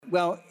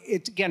Well,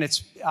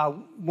 it's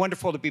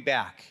wonderful to be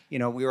back. We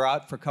were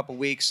out for a couple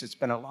weeks. It's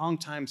been a long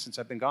time since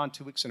I've been gone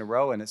 2 weeks in a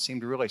row, and it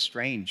seemed really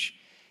strange.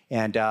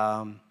 And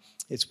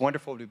it's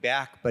wonderful to be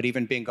back, but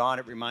even being gone,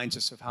 it reminds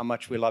us of how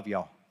much we love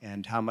y'all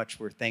and how much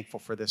we're thankful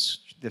for this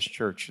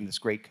church and this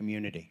great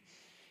community.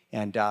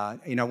 And,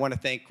 I want to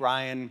thank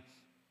Ryan.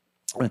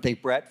 I want to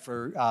thank Brett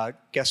for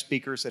guest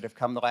speakers that have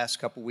come the last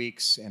couple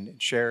weeks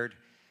and shared.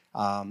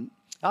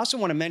 I also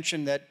want to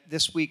mention that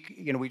this week,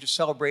 we just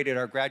celebrated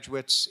our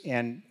graduates,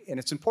 and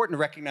it's important to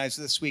recognize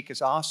this week is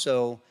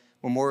also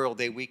Memorial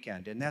Day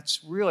weekend, and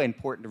that's really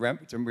important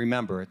to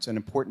remember. It's an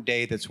important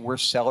day that's worth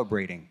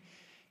celebrating.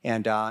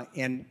 And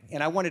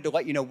I wanted to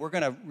let you know we're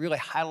going to really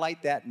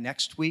highlight that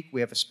next week.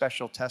 We have a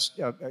special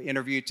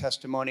interview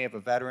testimony of a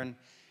veteran,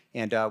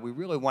 and we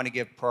really want to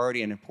give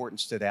priority and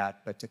importance to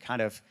that, but to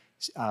kind of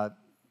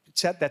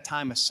set that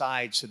time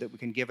aside so that we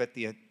can give it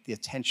the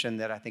attention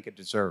that I think it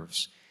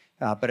deserves.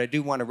 But I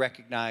do want to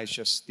recognize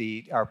just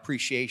our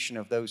appreciation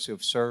of those who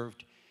have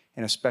served,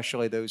 and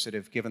especially those that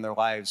have given their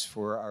lives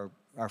for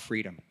our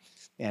freedom.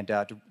 And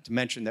to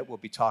mention that we'll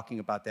be talking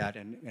about that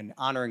and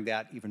honoring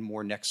that even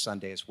more next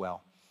Sunday as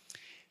well.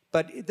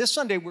 But this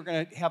Sunday, we're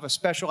going to have a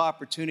special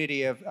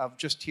opportunity of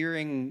just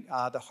hearing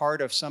the heart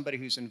of somebody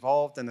who's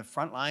involved in the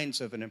front lines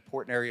of an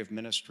important area of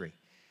ministry.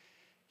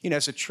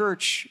 As a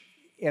church,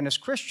 and as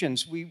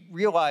Christians, we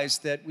realize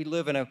that we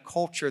live in a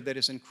culture that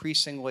is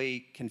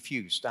increasingly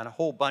confused on a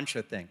whole bunch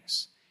of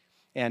things.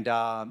 And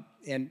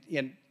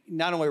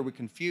not only are we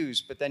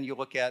confused, but then you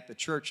look at the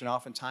church, and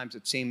oftentimes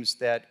it seems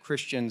that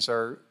Christians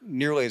are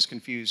nearly as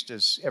confused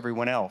as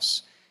everyone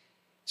else.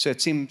 So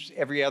it seems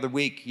every other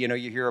week, you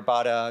hear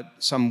about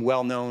some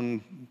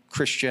well-known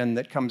Christian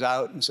that comes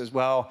out and says,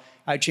 well,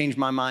 I changed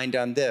my mind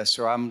on this,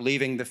 or I'm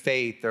leaving the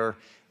faith, or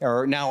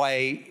now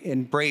I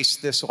embrace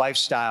this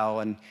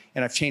lifestyle, and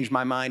I've changed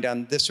my mind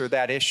on this or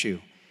that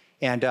issue.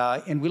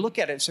 And we look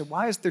at it and say,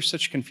 why is there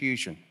such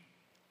confusion?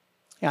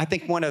 And I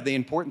think one of the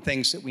important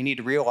things that we need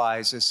to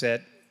realize is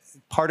that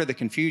part of the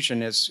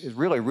confusion is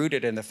really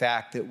rooted in the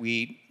fact that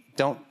we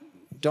don't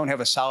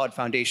have a solid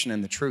foundation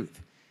in the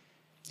truth.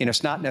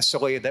 It's not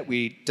necessarily that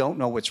we don't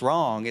know what's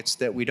wrong, it's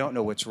that we don't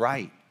know what's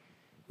right.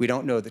 We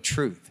don't know the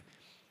truth.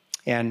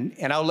 And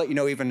I'll let you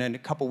know, even in a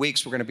couple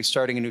weeks, we're going to be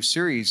starting a new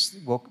series.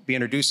 We'll be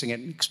introducing it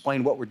and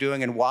explain what we're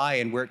doing and why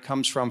and where it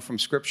comes from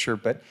Scripture,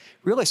 but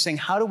really saying,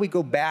 how do we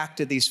go back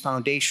to these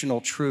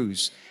foundational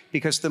truths?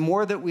 Because the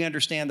more that we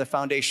understand the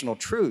foundational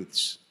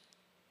truths,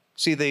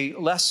 the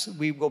less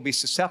we will be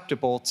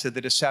susceptible to the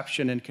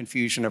deception and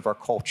confusion of our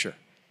culture.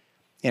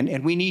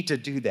 And we need to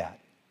do that.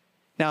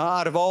 Now,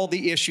 out of all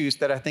the issues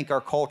that I think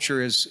our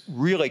culture is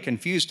really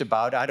confused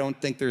about, I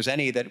don't think there's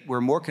any that we're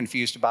more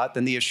confused about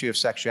than the issue of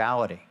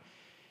sexuality.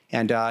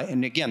 And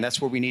again, that's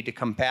where we need to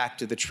come back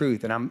to the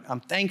truth. And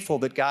I'm thankful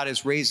that God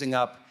is raising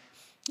up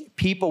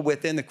people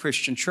within the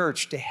Christian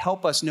church to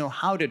help us know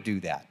how to do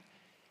that.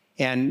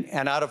 And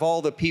out of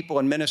all the people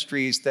and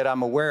ministries that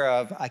I'm aware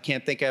of, I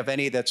can't think of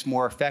any that's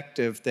more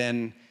effective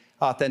than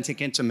Authentic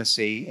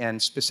Intimacy,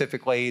 and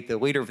specifically the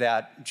leader of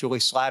that, Julie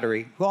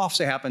Slattery, who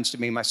also happens to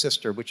be my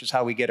sister, which is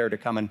how we get her to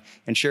come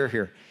and share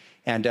here.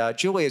 And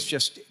Julie has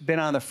just been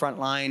on the front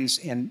lines,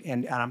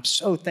 and I'm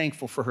so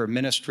thankful for her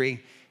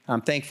ministry.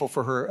 I'm thankful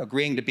for her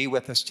agreeing to be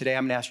with us today.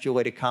 I'm going to ask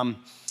Julie to come,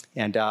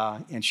 and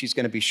she's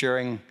going to be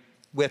sharing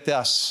with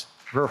us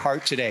her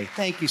heart today.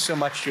 Thank you so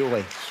much,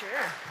 Julie. Sure.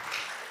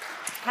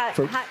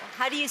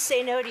 How do you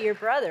say no to your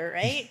brother,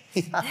 right?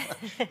 Yeah,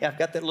 I've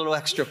got that little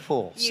extra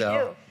pull. You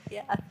do,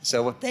 yeah.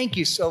 So thank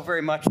you so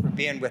very much for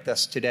being with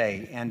us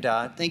today, and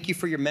thank you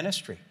for your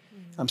ministry.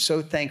 I'm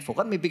so thankful.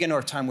 Let me begin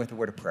our time with a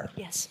word of prayer.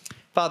 Yes.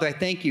 Father, I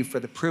thank you for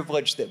the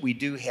privilege that we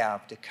do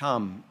have to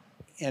come.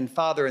 And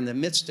Father, in the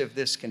midst of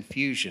this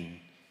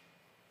confusion,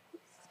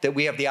 that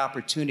we have the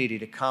opportunity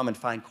to come and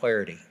find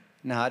clarity,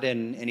 not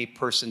in any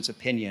person's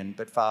opinion,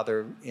 but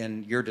Father,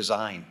 in your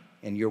design,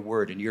 in your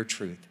word, in your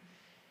truth.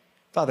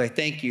 Father, I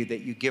thank you that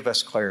you give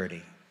us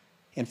clarity.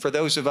 And for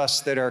those of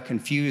us that are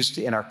confused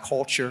in our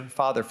culture,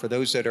 Father, for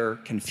those that are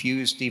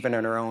confused even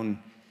in our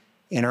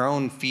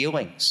own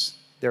feelings,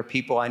 there are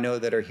people I know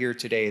that are here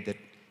today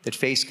that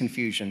face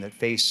confusion, that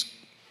face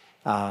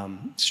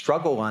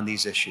struggle on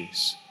these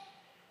issues.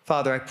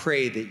 Father, I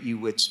pray that you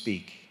would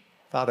speak.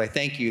 Father, I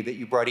thank you that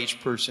you brought each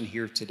person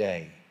here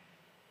today.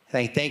 And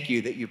I thank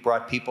you that you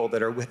brought people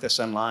that are with us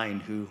online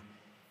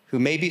who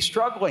may be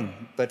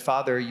struggling, but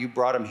Father, you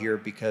brought them here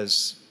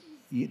because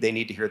they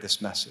need to hear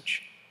this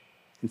message.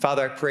 And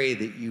Father, I pray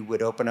that you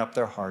would open up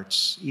their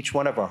hearts, each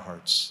one of our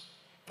hearts.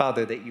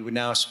 Father, that you would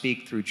now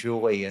speak through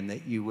Julie, and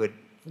that you would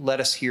let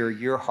us hear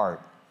your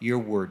heart, your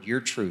word, your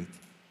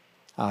truth,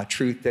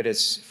 truth that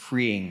is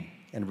freeing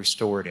and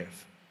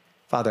restorative.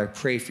 Father, I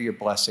pray for your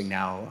blessing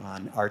now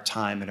on our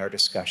time and our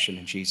discussion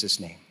in Jesus'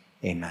 name.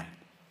 Amen.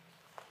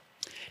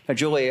 Now,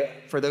 Julie,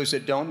 for those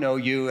that don't know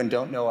you and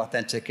don't know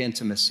Authentic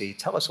Intimacy,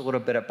 tell us a little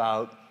bit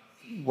about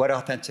what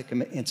Authentic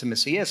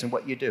Intimacy is and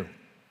what you do.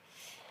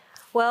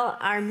 Well,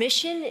 our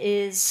mission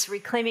is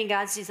reclaiming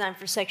God's design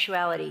for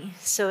sexuality.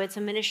 So it's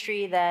a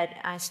ministry that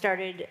I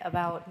started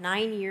about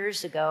 9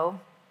 years ago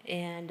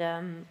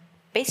And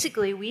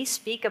basically, we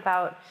speak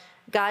about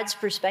God's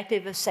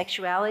perspective of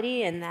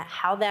sexuality and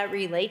how that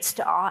relates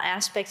to all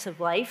aspects of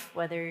life,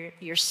 whether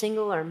you're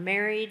single or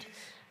married,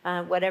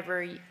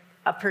 whatever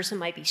a person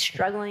might be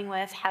struggling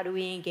with. How do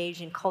we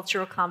engage in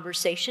cultural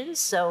conversations?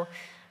 So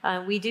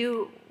we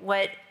do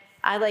what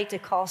I like to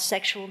call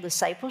sexual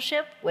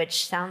discipleship,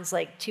 which sounds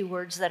like two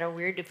words that are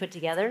weird to put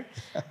together.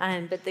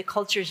 But the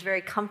culture is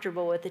very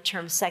comfortable with the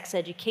term sex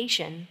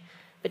education.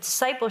 But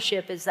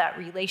discipleship is that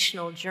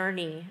relational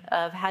journey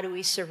of how do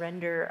we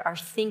surrender our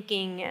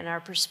thinking and our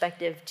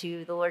perspective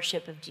to the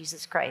Lordship of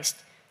Jesus Christ.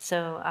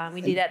 So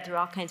we do that through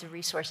all kinds of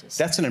resources.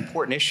 That's an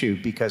important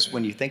issue because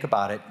when you think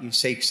about it, you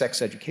say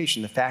sex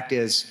education. The fact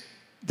is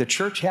the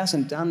church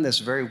hasn't done this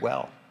very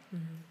well.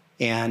 Mm-hmm.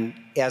 And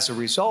as a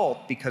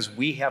result, because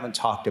we haven't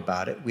talked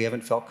about it, we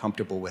haven't felt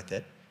comfortable with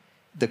it,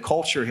 the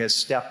culture has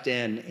stepped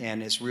in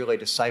and has really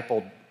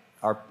discipled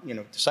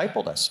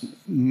us.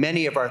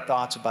 Many of our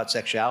thoughts about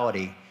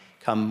sexuality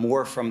come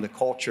more from the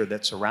culture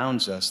that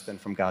surrounds us than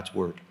from God's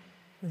word.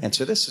 Mm-hmm. And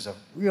so this is a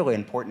really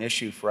important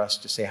issue for us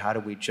to say, how do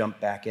we jump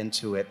back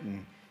into it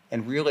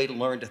and really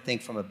learn to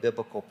think from a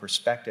biblical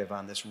perspective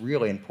on this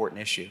really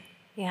important issue?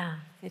 Yeah,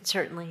 it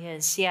certainly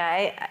is.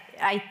 Yeah,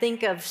 I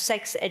think of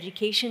sex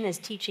education as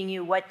teaching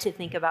you what to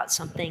think about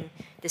something.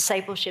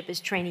 Discipleship is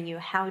training you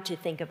how to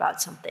think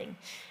about something.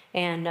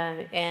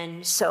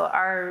 And so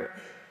our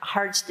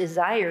heart's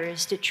desire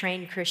is to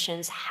train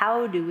Christians,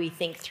 how do we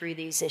think through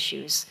these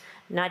issues?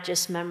 Not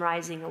just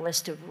memorizing a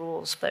list of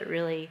rules, but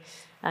really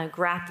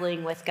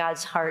grappling with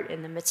God's heart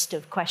in the midst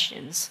of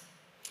questions.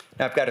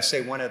 Now, I've got to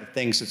say, one of the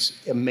things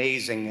that's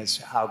amazing is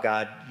how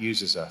God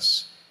uses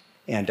us.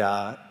 And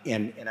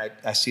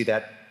I see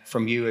that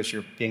from you as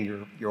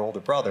being your older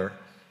brother.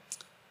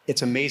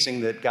 It's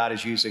amazing that God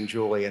is using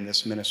Julie in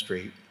this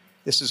ministry.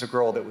 This is a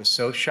girl that was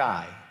so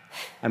shy.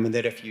 I mean,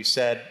 that if you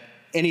said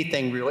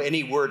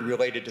any word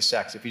related to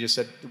sex, if you just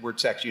said the word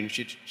sex,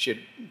 she'd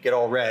get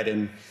all red.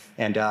 And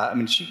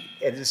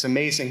it's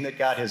amazing that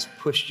God has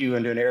pushed you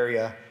into an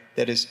area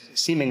that is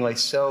seemingly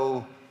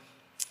so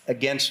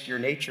against your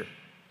nature.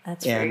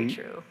 That's very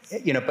true.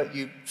 But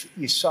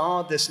you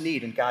saw this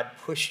need and God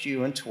pushed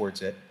you in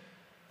towards it.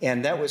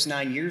 And that was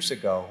 9 years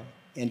ago.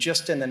 And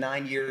just in the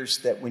 9 years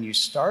that when you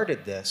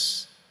started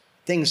this,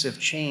 things have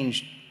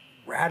changed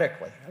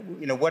radically.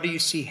 What do you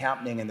see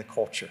happening in the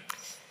culture?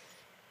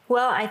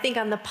 Well, I think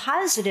on the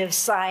positive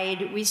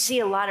side, we see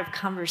a lot of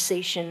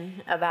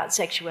conversation about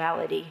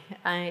sexuality.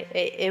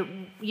 It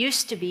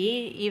used to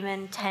be,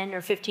 even 10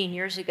 or 15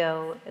 years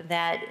ago,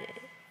 that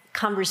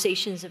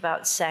conversations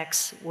about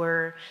sex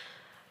were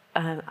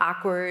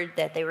awkward,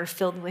 that they were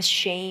filled with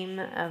shame.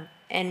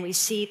 And we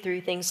see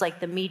through things like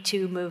the Me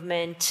Too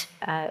movement,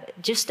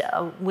 just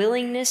a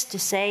willingness to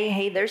say,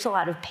 hey, there's a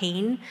lot of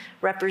pain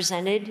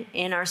represented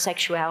in our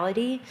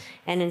sexuality.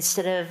 And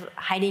instead of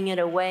hiding it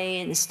away,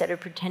 instead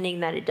of pretending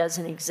that it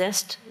doesn't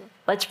exist,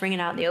 let's bring it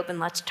out in the open,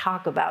 let's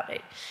talk about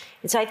it.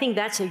 And so I think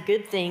that's a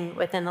good thing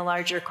within the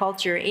larger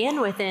culture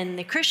and within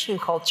the Christian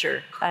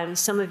culture.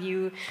 Some of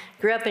you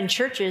grew up in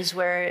churches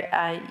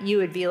where you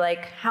would be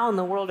like, how in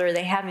the world are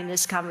they having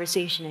this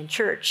conversation in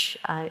church?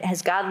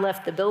 Has God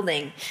left the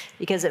building?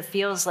 Because it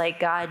feels like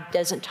God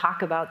doesn't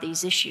talk about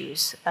these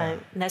issues. And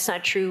that's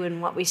not true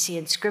in what we see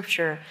in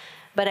Scripture.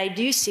 But I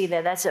do see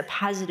that that's a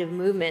positive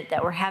movement,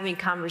 that we're having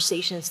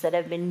conversations that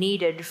have been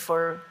needed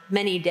for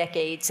many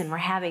decades, and we're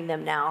having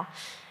them now.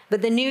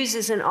 But the news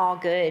isn't all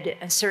good.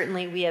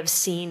 Certainly, we have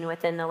seen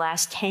within the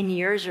last 10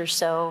 years or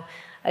so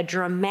a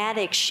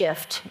dramatic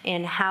shift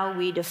in how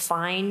we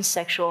define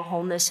sexual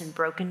wholeness and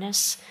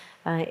brokenness.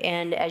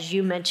 And as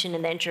you mentioned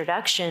in the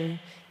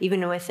introduction,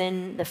 even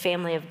within the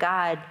family of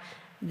God,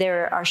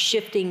 there are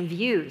shifting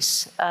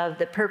views of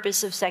the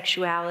purpose of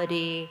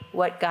sexuality,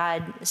 what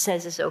God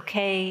says is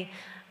okay,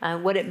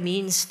 what it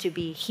means to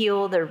be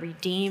healed or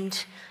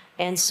redeemed.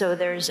 And so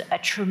there's a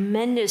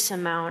tremendous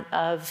amount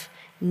of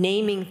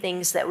naming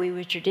things that we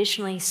would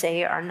traditionally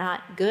say are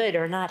not good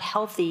or not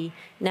healthy.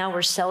 Now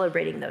we're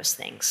celebrating those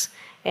things.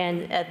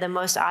 And the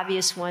most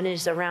obvious one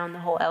is around the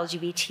whole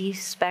LGBT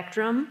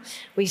spectrum.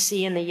 We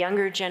see in the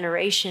younger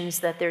generations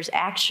that there's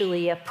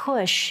actually a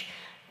push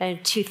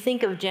to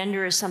think of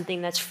gender as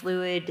something that's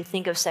fluid, to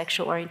think of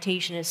sexual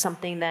orientation as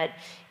something that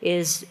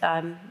is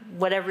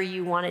whatever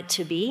you want it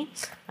to be.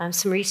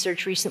 Some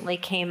research recently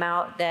came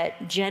out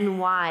that Gen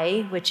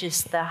Y, which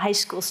is the high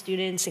school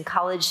students and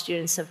college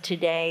students of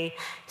today,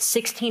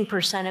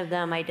 16% of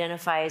them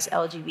identify as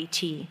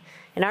LGBT.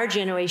 In our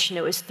generation,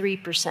 it was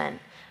 3%.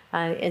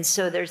 And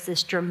so there's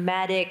this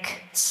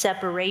dramatic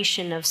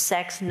separation of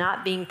sex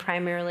not being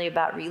primarily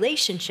about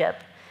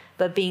relationship,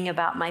 but being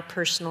about my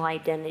personal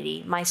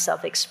identity, my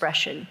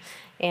self-expression.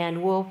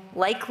 And we'll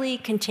likely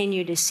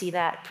continue to see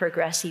that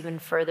progress even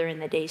further in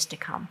the days to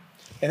come.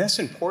 And that's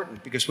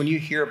important because when you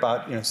hear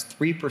about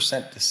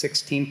 3% to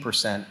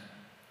 16%,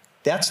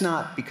 that's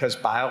not because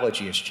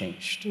biology has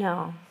changed.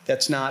 No.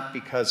 That's not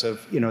because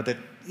of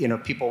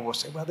people will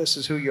say, well, this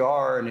is who you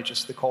are, and it's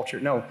just the culture.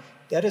 No,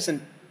 that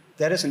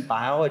isn't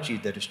biology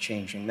that is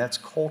changing. That's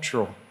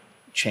cultural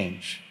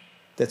change.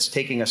 that's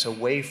taking us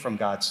away from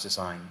God's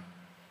design.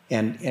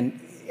 And I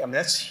mean,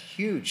 that's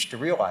huge to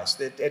realize.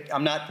 That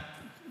I'm not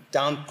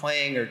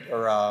downplaying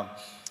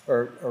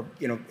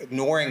or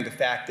ignoring the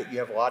fact that you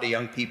have a lot of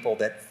young people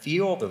that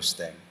feel those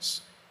things.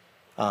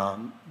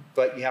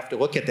 But you have to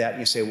look at that and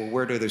you say, well,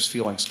 where do those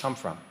feelings come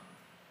from?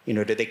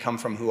 Did they come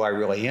from who I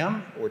really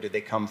am, or did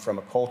they come from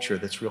a culture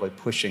that's really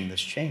pushing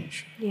this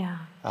change? Yeah.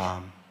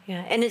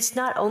 Yeah, and it's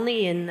not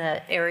only in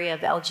the area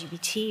of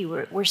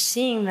LGBT. We're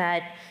seeing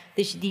that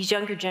these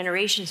younger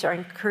generations are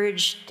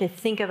encouraged to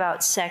think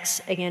about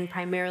sex, again,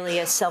 primarily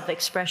as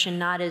self-expression,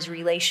 not as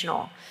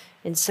relational.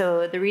 And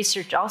so the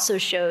research also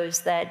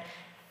shows that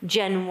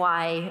Gen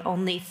Y,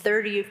 only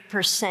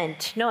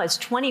 30%, no, it's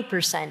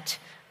 20%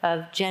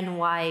 of Gen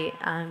Y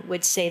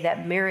would say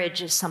that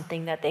marriage is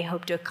something that they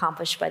hope to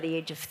accomplish by the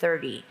age of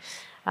 30.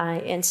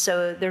 And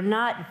so they're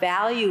not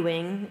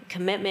valuing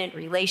commitment,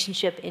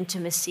 relationship,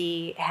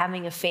 intimacy,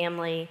 having a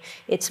family.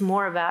 It's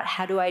more about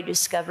how do I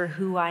discover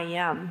who I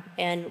am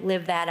and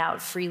live that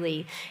out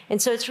freely.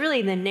 And so it's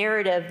really the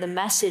narrative, the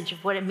message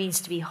of what it means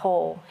to be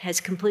whole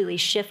has completely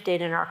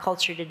shifted in our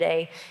culture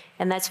today.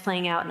 And that's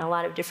playing out in a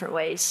lot of different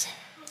ways.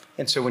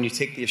 And so when you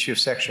take the issue of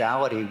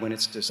sexuality, when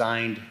it's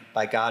designed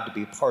by God to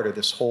be part of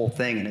this whole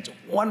thing, and it's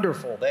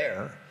wonderful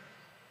there,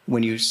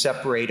 when you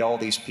separate all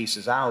these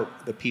pieces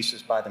out, the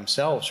pieces by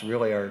themselves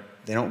really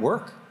they don't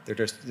work. They're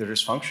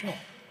dysfunctional.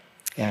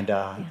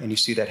 And you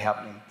see that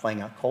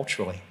playing out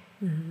culturally.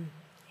 Mm-hmm.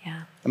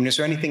 Yeah. I mean, is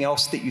there anything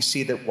else that you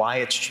see that why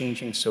it's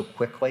changing so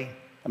quickly?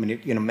 I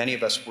mean, many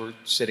of us were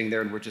sitting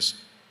there and we're just,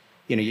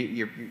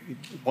 you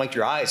blink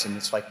your eyes and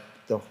it's like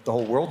the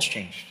whole world's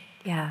changed.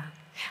 Yeah.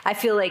 I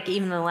feel like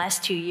even in the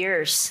last 2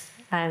 years,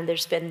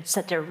 there's been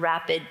such a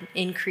rapid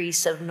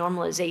increase of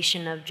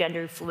normalization of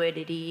gender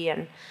fluidity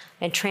and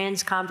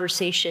trans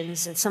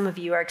conversations. And some of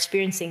you are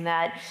experiencing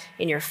that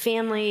in your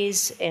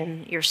families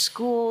and your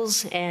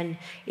schools. And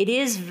it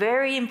is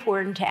very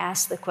important to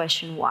ask the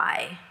question,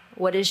 why?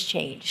 What has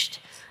changed?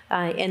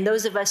 And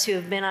those of us who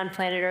have been on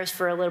planet Earth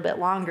for a little bit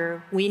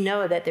longer, we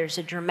know that there's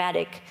a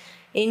dramatic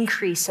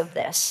increase of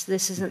this.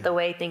 This isn't the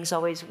way things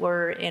always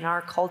were in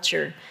our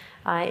culture.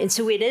 And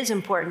so it is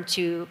important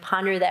to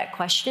ponder that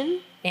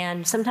question.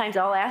 And sometimes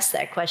I'll ask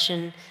that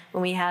question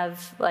when we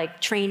have like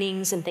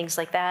trainings and things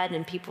like that,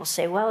 and people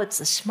say, well, it's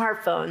the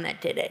smartphone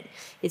that did it.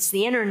 It's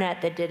the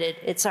internet that did it.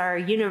 It's our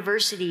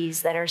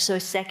universities that are so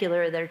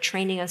secular that are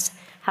training us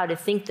how to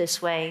think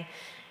this way.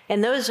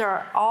 And those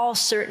are all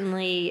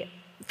certainly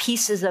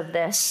pieces of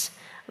this.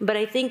 But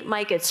I think,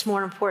 Mike, it's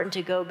more important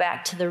to go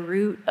back to the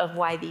root of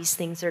why these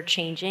things are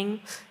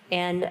changing.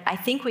 And I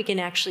think we can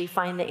actually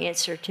find the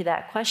answer to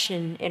that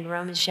question in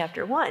Romans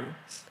chapter 1.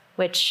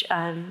 Which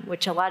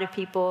a lot of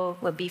people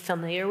would be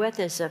familiar with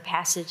as a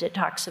passage that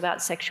talks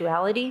about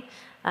sexuality.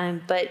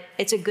 But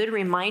it's a good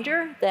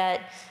reminder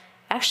that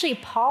actually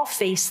Paul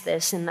faced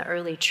this in the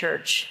early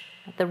church.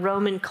 The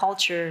Roman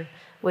culture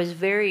was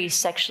very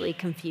sexually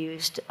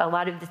confused. A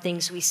lot of the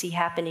things we see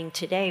happening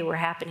today were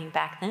happening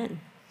back then.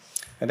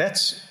 And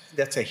that's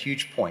a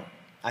huge point.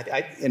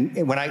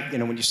 And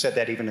when you said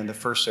that even in the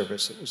first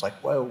service, it was like,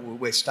 whoa,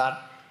 wait,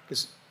 stop.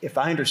 Because if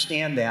I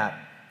understand that,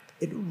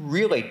 it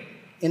really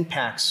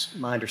impacts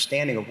my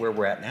understanding of where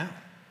we're at now.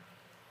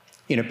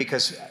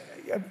 Because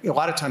a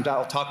lot of times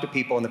I'll talk to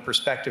people and the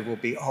perspective will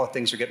be, oh,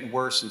 things are getting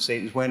worse and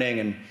Satan's winning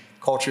and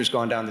culture's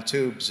gone down the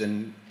tubes.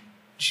 And,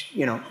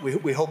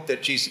 we hope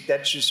that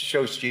that just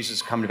shows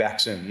Jesus coming back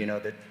soon,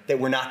 that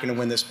we're not going to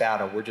win this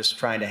battle. We're just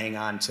trying to hang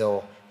on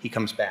until he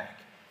comes back.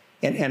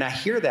 And I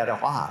hear that a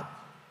lot.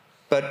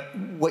 But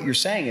what you're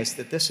saying is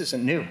that this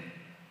isn't new.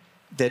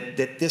 That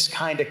this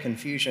kind of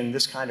confusion,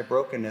 this kind of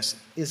brokenness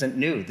isn't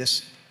new.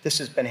 This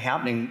has been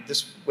happening.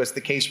 This was the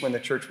case when the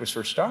church was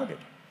first started.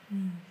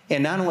 Mm.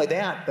 And not only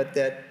that, but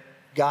that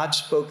God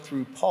spoke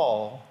through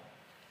Paul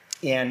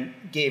and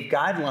gave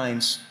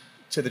guidelines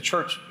to the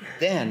church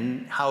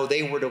then how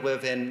they were to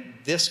live in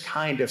this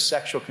kind of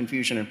sexual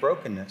confusion and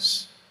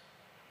brokenness.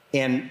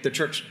 And the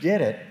church did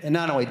it, and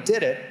not only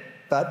did it,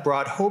 but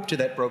brought hope to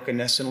that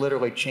brokenness and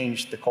literally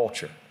changed the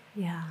culture.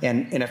 Yeah.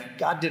 And if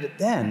God did it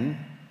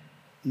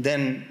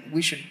then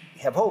we should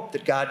have hope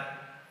that God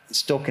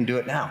still can do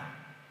it now.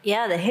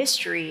 Yeah, the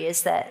history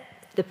is that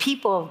the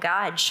people of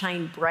God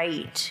shine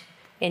bright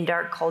in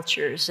dark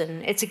cultures.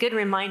 And it's a good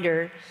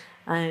reminder.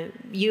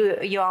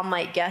 You all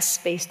might guess,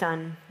 based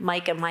on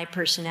Mike and my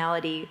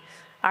personality,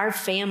 our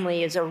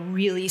family is a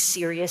really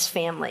serious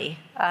family.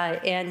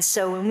 And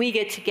so when we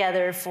get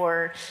together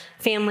for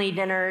family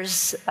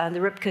dinners, the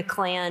Ripka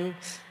clan,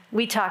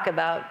 we talk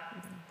about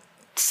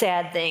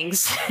sad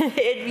things.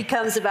 It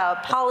becomes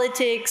about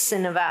politics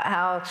and about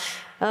how,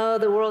 oh,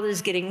 the world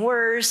is getting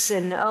worse,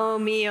 and oh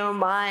me, oh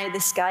my, the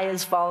sky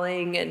is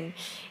falling,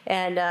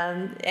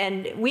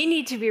 and we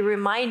need to be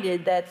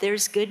reminded that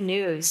there's good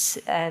news,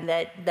 and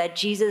that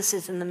Jesus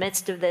is in the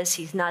midst of this.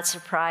 He's not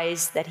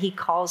surprised that he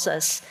calls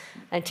us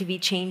to be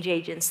change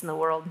agents in the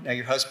world. Now,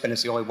 your husband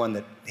is the only one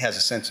that has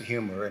a sense of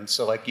humor, and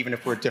so like even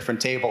if we're at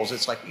different tables,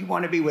 it's like we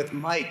want to be with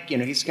Mike.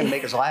 He's going to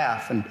make us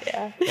laugh, and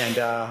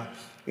yeah.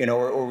 And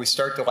or we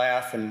start to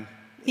laugh, and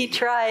He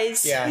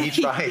tries. Yeah, he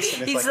tries.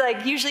 And it's He's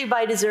like, usually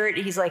by dessert,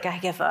 he's like, I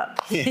give up.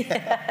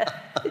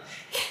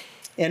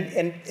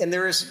 And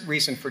there is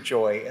reason for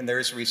joy, and there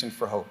is reason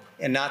for hope.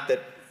 And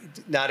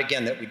not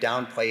again that we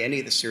downplay any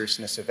of the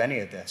seriousness of any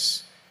of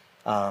this.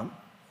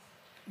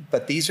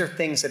 But these are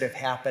things that have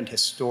happened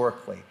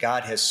historically.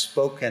 God has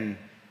spoken.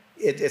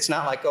 It's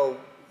not like,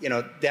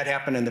 that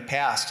happened in the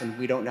past and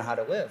we don't know how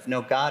to live.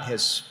 No, God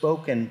has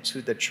spoken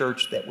to the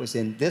church that was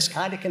in this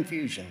kind of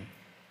confusion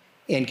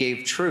and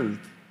gave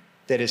truth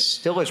that is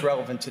still as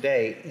relevant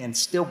today and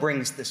still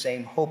brings the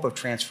same hope of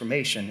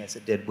transformation as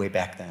it did way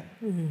back then.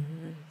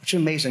 Mm-hmm. It's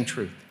an amazing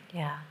truth.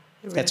 Yeah.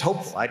 Really it's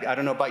hopeful. I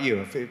don't know about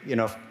you.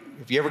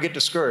 If you ever get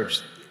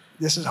discouraged,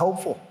 this is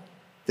hopeful.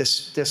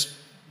 This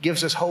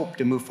gives us hope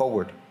to move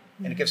forward.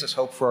 Mm-hmm. And it gives us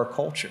hope for our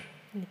culture.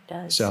 It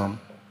does. So,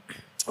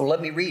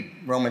 let me read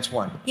Romans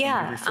 1.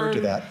 Yeah. Refer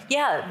to that.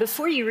 Yeah,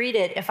 before you read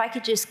it, if I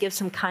could just give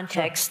some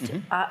context. Sure.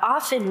 Mm-hmm.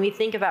 Often we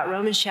think about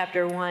Romans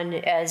chapter 1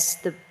 as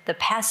the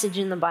passage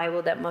in the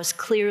Bible that most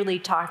clearly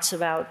talks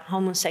about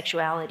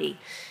homosexuality.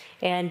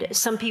 And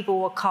some people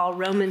will call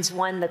Romans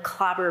 1 the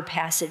clobber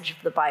passage of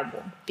the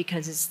Bible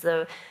because it's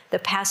the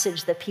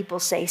passage that people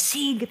say,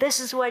 see, this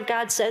is what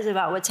God says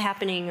about what's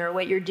happening or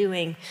what you're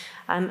doing.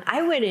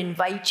 I would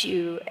invite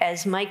you,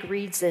 as Mike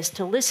reads this,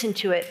 to listen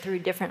to it through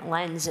different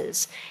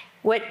lenses.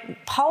 What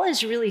Paul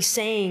is really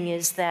saying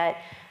is that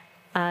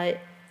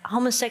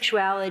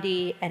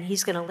homosexuality, and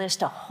he's going to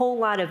list a whole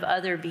lot of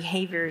other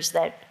behaviors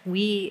that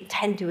we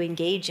tend to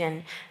engage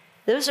in,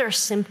 those are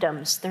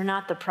symptoms. They're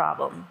not the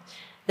problem.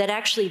 That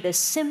actually the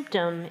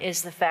symptom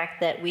is the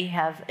fact that we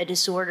have a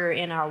disorder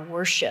in our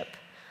worship.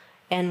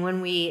 And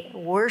when we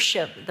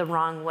worship the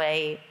wrong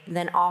way,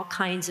 then all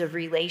kinds of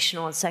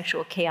relational and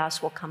sexual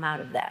chaos will come out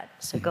of that.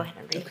 So go ahead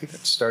and read. Okay,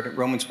 let's start at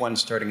Romans 1,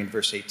 starting in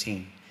verse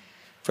 18.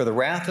 For the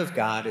wrath of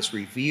God is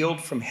revealed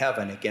from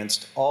heaven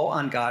against all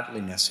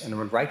ungodliness and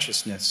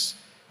unrighteousness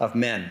of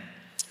men,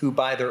 who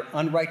by their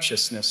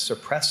unrighteousness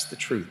suppress the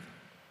truth.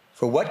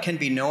 For what can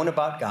be known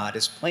about God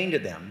is plain to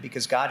them,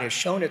 because God has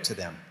shown it to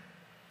them.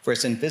 For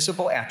his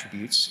invisible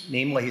attributes,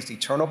 namely his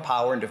eternal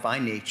power and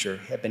divine nature,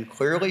 have been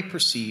clearly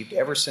perceived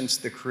ever since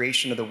the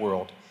creation of the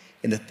world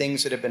in the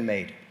things that have been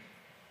made.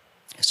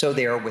 So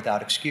they are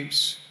without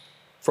excuse.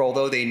 For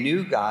although they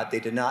knew God, they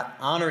did not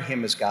honor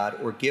him as God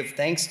or give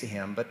thanks to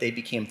him, but they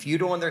became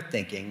futile in their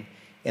thinking,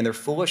 and their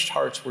foolish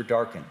hearts were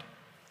darkened.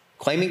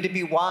 Claiming to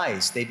be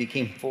wise, they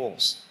became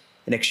fools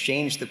and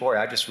exchanged the glory.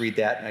 I just read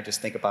that, and I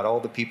just think about all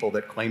the people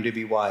that claim to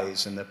be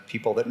wise and the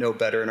people that know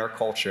better in our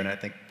culture, and I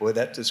think, boy,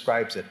 that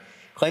describes it.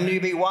 Claiming to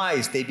be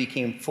wise, they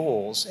became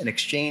fools and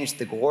exchanged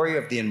the glory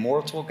of the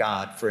immortal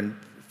God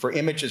for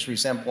images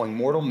resembling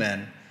mortal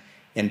men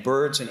and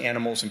birds and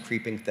animals and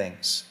creeping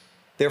things.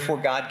 Therefore,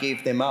 God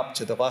gave them up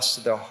to the lusts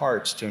of their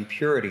hearts, to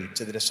impurity,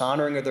 to the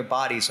dishonoring of their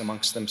bodies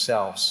amongst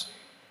themselves,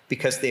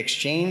 because they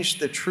exchanged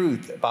the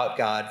truth about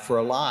God for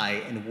a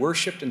lie and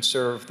worshiped and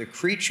served the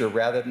creature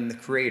rather than the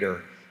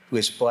Creator, who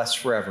is blessed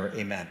forever.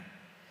 Amen.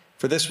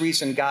 For this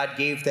reason, God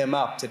gave them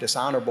up to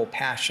dishonorable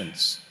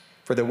passions.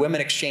 For the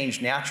women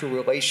exchanged natural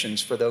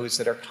relations for those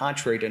that are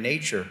contrary to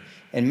nature,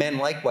 and men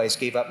likewise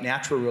gave up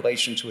natural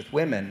relations with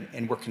women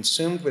and were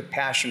consumed with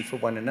passion for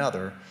one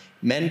another,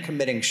 men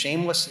committing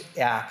shameless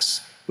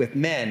acts with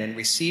men and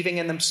receiving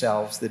in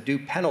themselves the due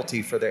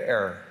penalty for their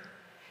error.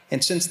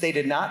 And since they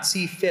did not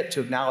see fit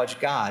to acknowledge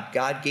God,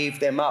 God gave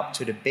them up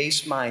to the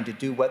base mind to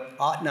do what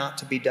ought not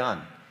to be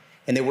done.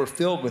 And they were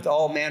filled with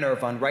all manner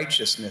of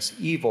unrighteousness,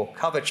 evil,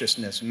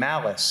 covetousness,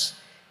 malice.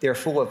 They are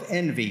full of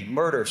envy,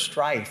 murder,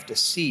 strife,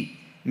 deceit,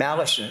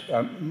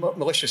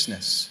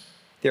 maliciousness.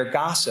 They are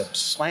gossips,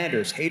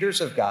 slanderers,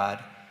 haters of God,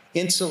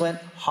 insolent,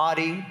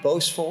 haughty,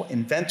 boastful,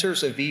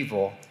 inventors of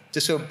evil,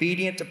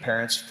 disobedient to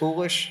parents,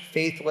 foolish,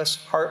 faithless,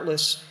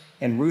 heartless,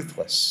 and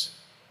ruthless.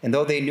 And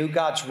though they knew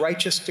God's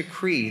righteous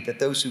decree that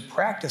those who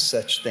practice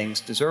such things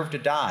deserve to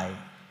die,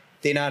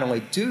 they not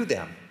only do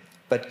them,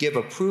 but give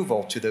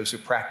approval to those who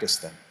practice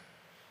them.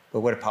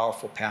 But what a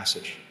powerful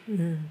passage.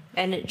 Mm-hmm.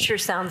 And it sure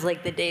sounds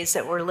like the days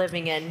that we're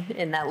living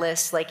in that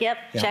list. Like, yep,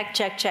 yeah. Check,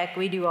 check, check.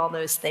 We do all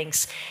those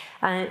things.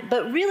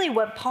 But really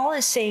what Paul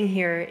is saying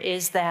here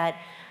is that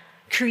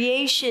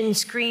creation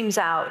screams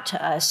out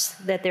to us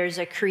that there's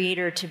a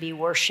creator to be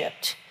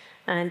worshiped.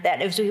 And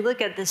that as we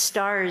look at the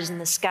stars and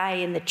the sky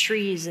and the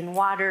trees and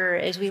water,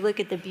 as we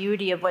look at the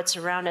beauty of what's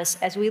around us,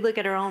 as we look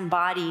at our own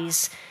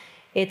bodies,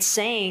 it's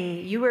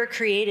saying you were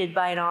created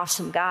by an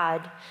awesome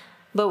God.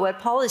 But what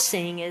Paul is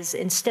saying is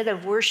instead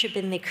of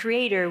worshiping the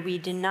creator, we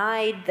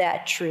denied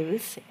that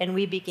truth and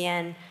we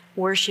began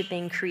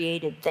worshiping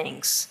created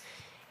things.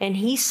 And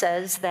he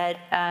says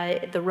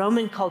that the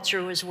Roman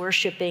culture was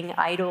worshiping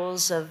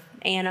idols of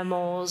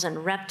animals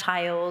and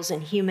reptiles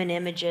and human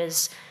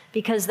images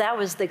because that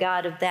was the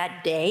God of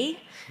that day.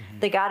 Mm-hmm.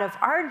 The God of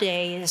our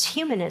day is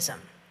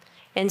humanism.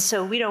 And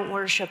so we don't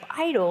worship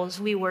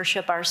idols, we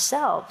worship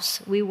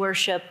ourselves. We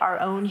worship our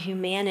own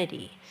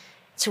humanity.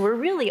 So we're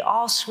really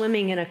all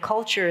swimming in a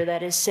culture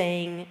that is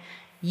saying,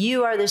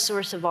 you are the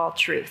source of all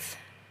truth.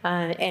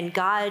 And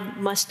God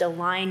must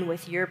align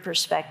with your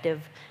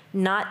perspective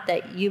not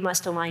that you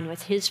must align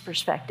with his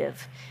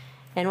perspective.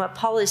 And what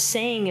Paul is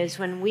saying is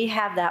when we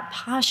have that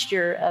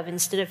posture of,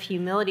 instead of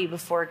humility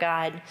before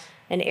God,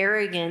 an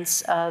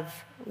arrogance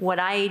of what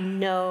I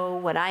know,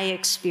 what I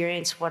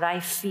experience, what I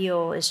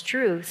feel is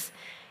truth,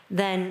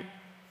 then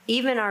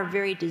even our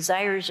very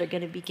desires are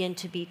going to begin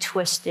to be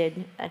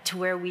twisted to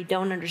where we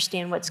don't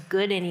understand what's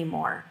good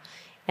anymore.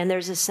 And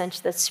there's a sense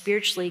that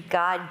spiritually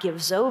God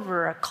gives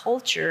over a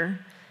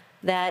culture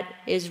that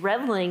is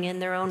reveling in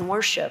their own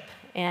worship.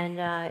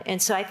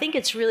 And so I think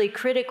it's really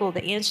critical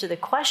to answer the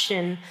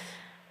question,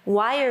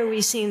 why are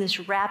we seeing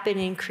this rapid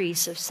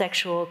increase of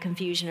sexual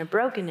confusion and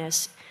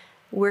brokenness?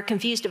 We're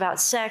confused about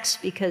sex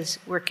because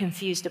we're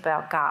confused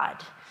about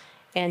God.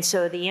 And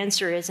so the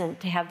answer isn't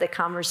to have the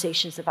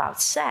conversations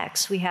about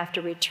sex. We have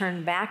to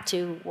return back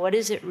to, what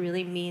does it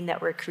really mean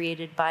that we're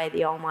created by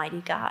the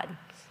Almighty God?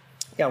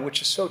 Yeah,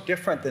 which is so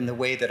different than the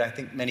way that I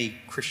think many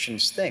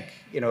Christians think.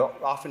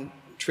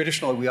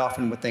 Traditionally, we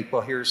often would think,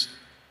 well,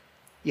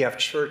 you have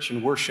church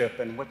and worship,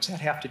 and what's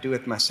that have to do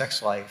with my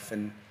sex life?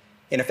 And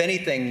if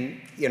anything,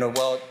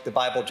 the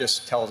Bible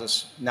just tells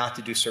us not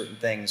to do certain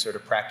things or to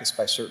practice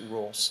by certain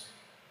rules.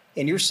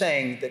 And you're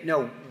saying that,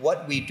 no,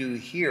 what we do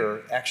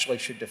here actually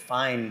should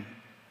define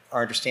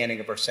our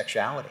understanding of our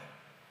sexuality,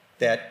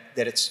 that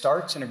it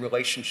starts in a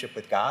relationship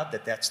with God,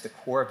 that's the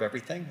core of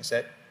everything.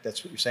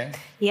 That's what you're saying?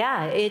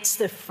 Yeah, it's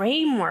the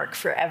framework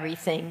for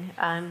everything.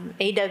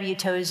 A.W.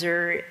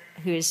 Tozer,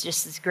 who is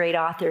just this great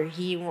author,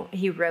 he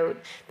wrote,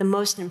 the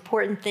most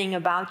important thing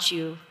about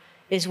you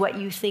is what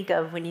you think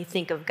of when you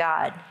think of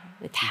God.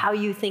 It's how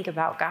you think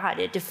about God.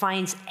 It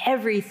defines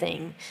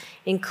everything,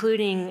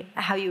 including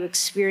how you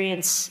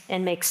experience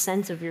and make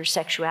sense of your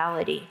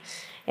sexuality.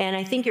 And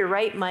I think you're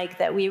right, Mike,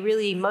 that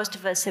most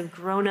of us have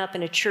grown up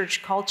in a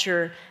church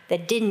culture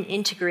that didn't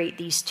integrate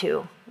these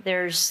two.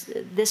 There's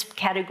this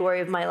category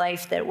of my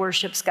life that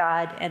worships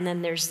God, and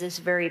then there's this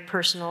very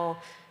personal,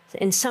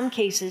 in some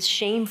cases,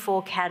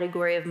 shameful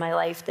category of my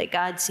life that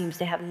God seems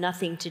to have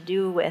nothing to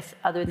do with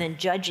other than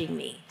judging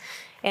me.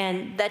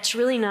 And that's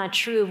really not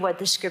true of what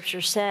the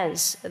Scripture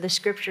says. The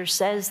Scripture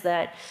says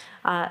that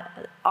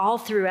all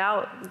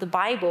throughout the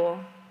Bible,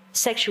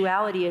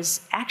 sexuality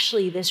is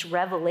actually this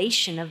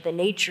revelation of the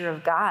nature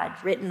of God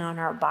written on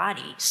our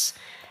bodies.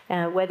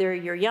 Whether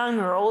you're young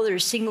or old or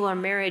single or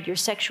married, your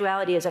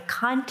sexuality is a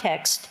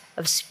context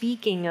of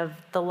speaking of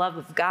the love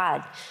of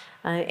God.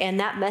 And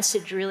that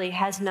message really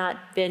has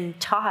not been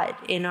taught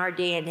in our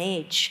day and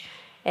age.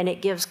 And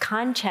it gives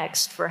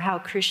context for how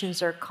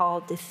Christians are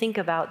called to think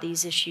about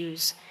these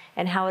issues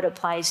and how it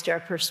applies to our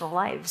personal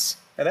lives.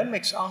 Now that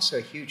makes also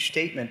a huge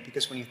statement,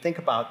 because when you think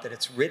about that,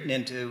 it's written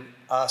into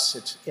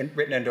us,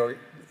 written into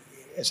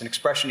as an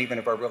expression even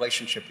of our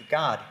relationship with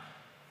God.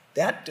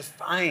 It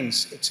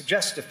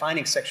suggests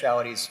defining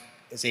sexuality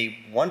as a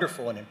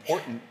wonderful and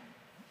important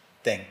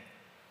thing.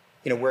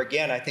 Where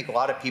again, I think a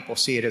lot of people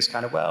see it as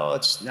kind of, well,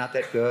 it's not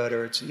that good,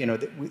 or it's,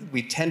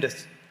 we tend to,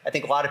 I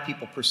think a lot of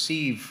people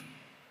perceive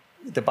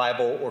the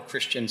Bible or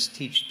Christians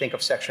think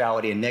of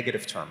sexuality in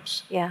negative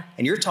terms. Yeah.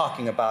 And you're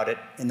talking about it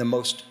in the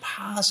most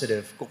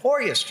positive,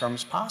 glorious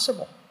terms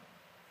possible.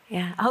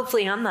 Yeah,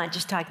 hopefully I'm not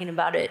just talking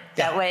about it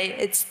that way.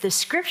 It's the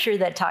Scripture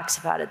that talks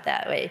about it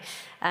that way.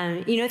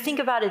 Think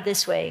about it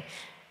this way.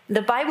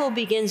 The Bible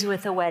begins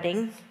with a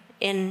wedding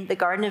in the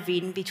Garden of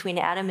Eden between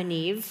Adam and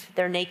Eve.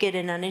 They're naked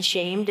and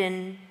unashamed,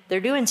 and they're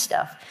doing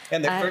stuff.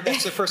 And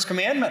that's the first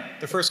commandment.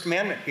 The first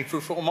commandment, be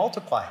fruitful and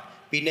multiply.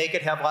 Be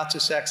naked, have lots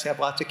of sex, have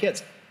lots of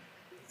kids.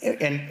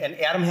 And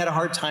Adam had a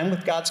hard time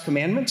with God's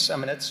commandments. I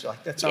mean, that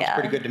sounds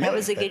pretty good to me. That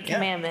was a good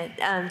commandment.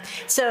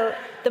 So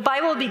the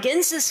Bible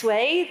begins this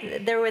way.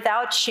 They're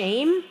without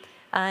shame.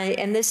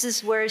 And this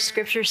is where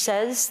Scripture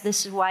says,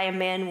 this is why a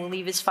man will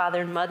leave his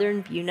father and mother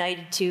and be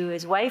united to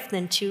his wife,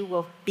 then two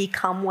will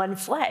become one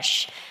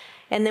flesh.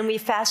 And then we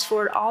fast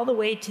forward all the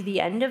way to the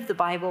end of the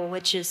Bible,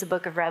 which is the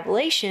book of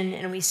Revelation,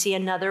 and we see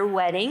another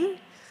wedding.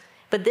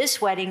 But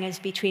this wedding is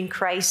between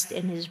Christ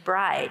and his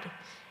bride.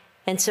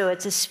 And so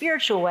it's a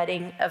spiritual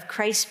wedding of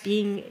Christ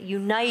being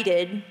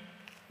united,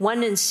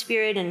 one in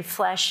spirit and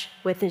flesh,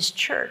 with his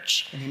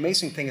church. And the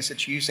amazing thing is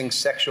it's using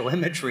sexual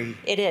imagery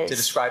to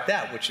describe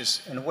that, which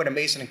is, and what an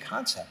amazing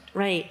concept.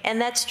 Right, and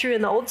that's true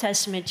in the Old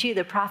Testament too.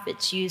 The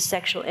prophets use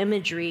sexual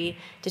imagery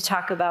to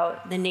talk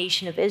about the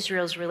nation of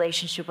Israel's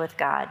relationship with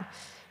God.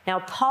 Now,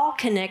 Paul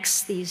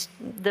connects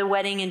the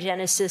wedding in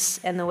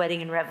Genesis and the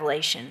wedding in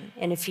Revelation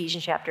in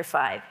Ephesians chapter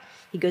 5.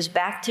 He goes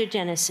back to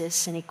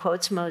Genesis and he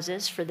quotes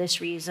Moses, for this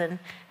reason,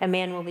 a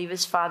man will leave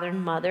his father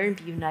and mother and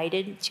be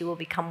united, two will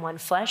become one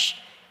flesh.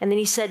 And then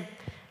he said,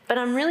 but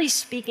I'm really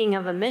speaking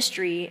of a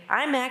mystery.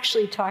 I'm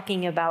actually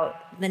talking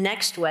about the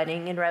next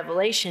wedding in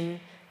Revelation,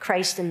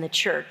 Christ and the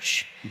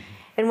church. Mm-hmm.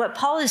 And what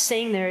Paul is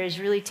saying there has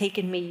really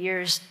taken me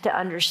years to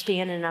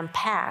understand and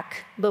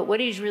unpack. But what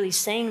he's really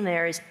saying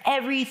there is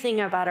everything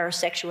about our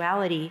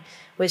sexuality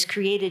was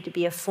created to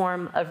be a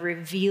form of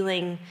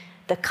revealing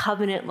the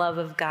covenant love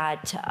of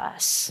God to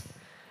us.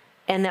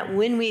 And that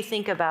when we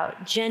think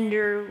about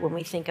gender, when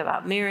we think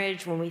about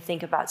marriage, when we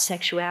think about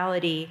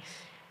sexuality,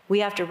 we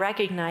have to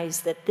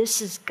recognize that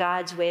this is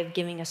God's way of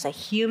giving us a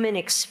human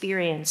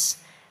experience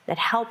that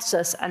helps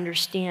us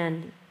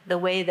understand the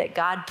way that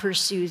God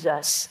pursues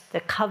us,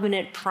 the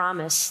covenant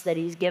promise that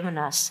he's given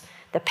us,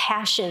 the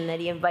passion that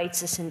he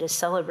invites us into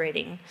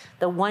celebrating,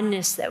 the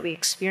oneness that we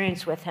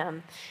experience with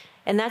him.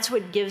 And that's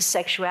what gives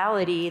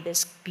sexuality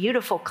this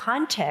beautiful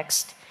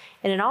context.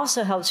 And it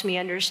also helps me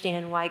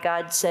understand why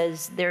God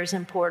says there's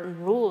important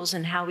rules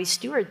in how we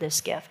steward this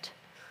gift.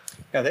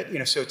 Now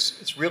that, so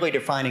it's really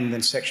defining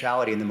then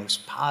sexuality in the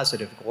most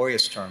positive,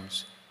 glorious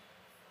terms.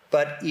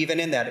 But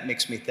even in that, it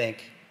makes me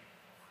think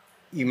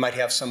you might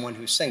have someone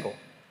who's single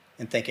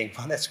and thinking,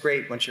 well, that's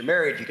great. Once you're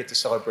married, you get to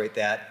celebrate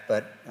that,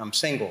 but I'm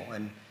single.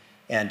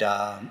 And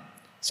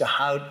so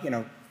how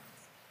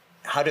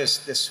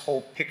does this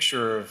whole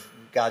picture of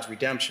God's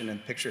redemption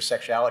and picture of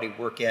sexuality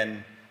work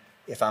in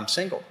if I'm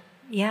single?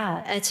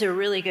 Yeah, it's a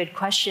really good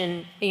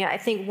question. I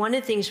think one of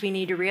the things we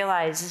need to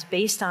realize is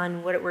based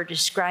on what we're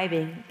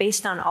describing,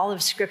 based on all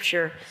of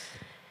Scripture,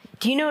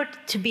 do you know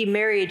to be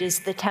married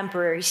is the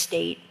temporary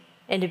state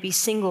and to be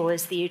single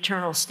is the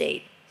eternal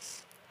state?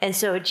 And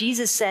so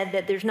Jesus said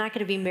that there's not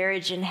going to be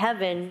marriage in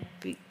heaven,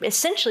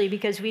 essentially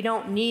because we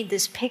don't need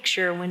this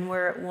picture when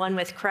we're at one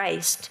with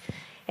Christ.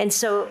 And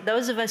so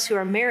those of us who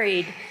are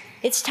married,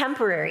 it's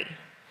temporary.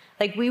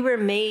 Like we were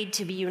made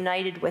to be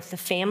united with the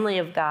family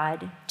of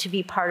God, to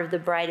be part of the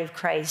bride of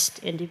Christ,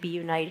 and to be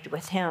united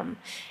with him.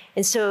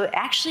 And so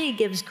actually it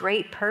gives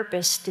great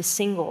purpose to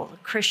single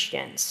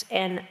Christians.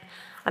 And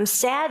I'm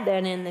sad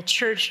that in the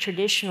church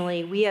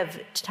traditionally, we have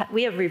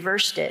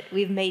reversed it.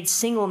 We've made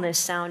singleness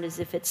sound as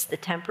if it's the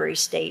temporary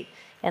state.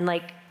 And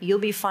like, you'll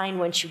be fine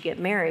once you get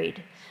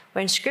married.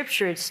 When in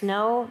Scripture, it's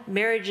no,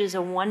 marriage is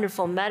a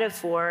wonderful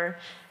metaphor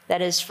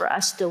that is for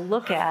us to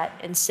look at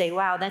and say,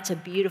 wow, that's a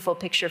beautiful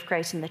picture of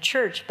Christ in the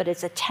church, but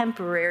it's a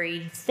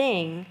temporary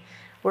thing.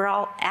 We're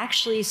all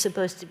actually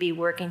supposed to be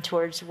working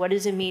towards what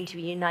does it mean to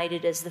be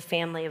united as the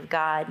family of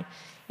God,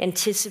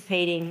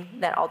 anticipating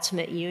that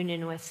ultimate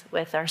union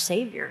with our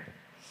Savior.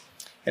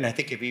 And I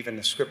think if even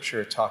the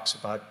Scripture talks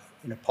about,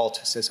 Paul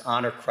says,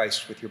 honor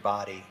Christ with your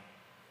body.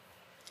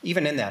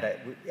 Even in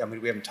that,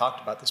 we haven't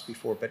talked about this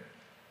before,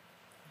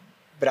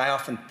 but I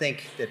often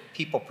think that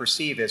people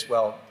perceive as,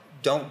 well,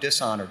 don't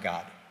dishonor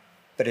God.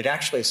 But it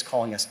actually is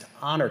calling us to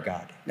honor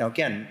God. Now,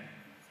 again,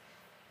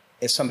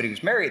 as somebody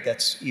who's married,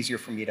 that's easier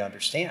for me to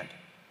understand.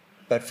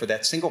 But for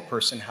that single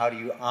person, how do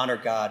you honor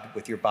God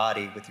with your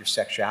body, with your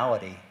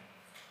sexuality?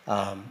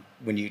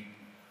 When you're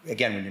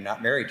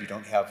not married, you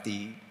don't have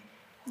the,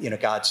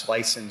 God's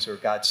license or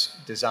God's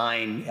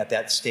design at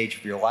that stage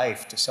of your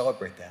life to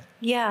celebrate that.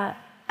 Yeah,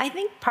 I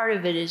think part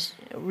of it is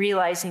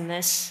realizing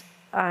this.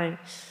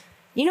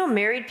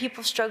 Married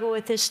people struggle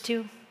with this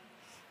too.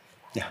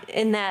 Yeah.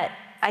 In that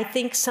I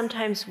think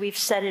sometimes we've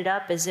set it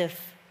up as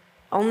if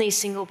only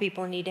single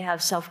people need to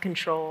have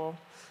self-control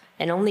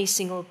and only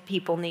single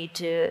people need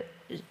to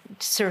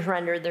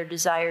surrender their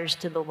desires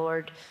to the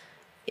Lord.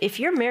 If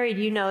you're married,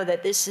 you know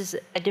that this is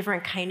a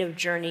different kind of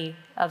journey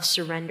of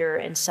surrender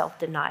and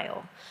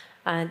self-denial,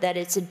 that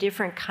it's a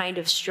different kind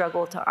of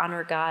struggle to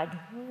honor God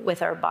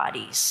with our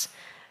bodies.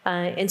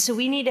 And so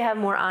we need to have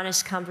more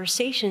honest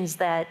conversations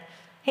that,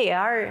 hey,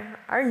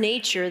 our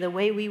nature, the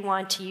way we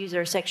want to use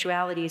our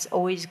sexuality is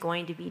always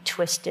going to be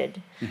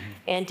twisted. Mm-hmm.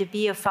 And to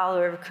be a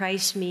follower of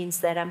Christ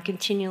means that I'm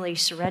continually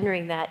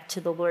surrendering that to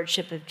the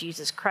Lordship of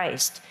Jesus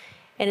Christ.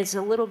 And it's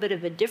a little bit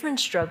of a different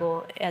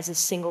struggle as a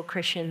single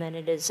Christian than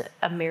it is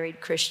a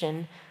married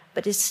Christian,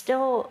 but it's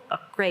still a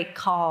great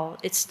call.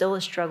 It's still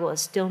a struggle. It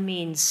still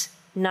means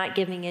not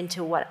giving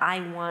into what I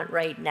want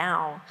right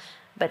now,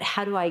 but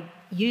how do I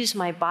use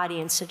my body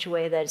in such a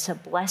way that it's a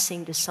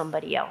blessing to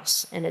somebody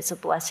else and it's a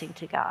blessing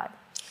to God.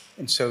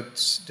 And so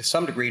to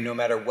some degree, no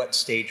matter what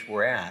stage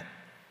we're at,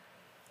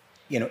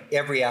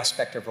 every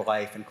aspect of our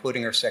life,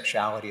 including our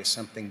sexuality, is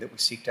something that we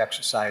seek to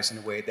exercise in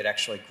a way that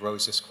actually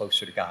grows us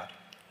closer to God.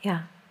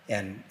 Yeah.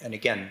 And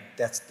again,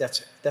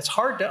 that's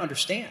hard to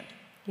understand.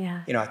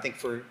 Yeah. I think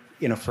for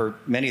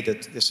many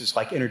that this is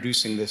like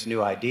introducing this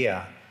new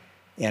idea,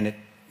 and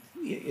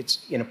it's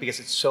because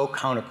it's so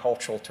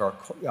countercultural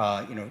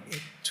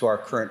to our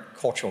current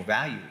cultural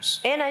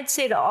values. And I'd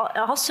say it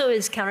also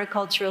is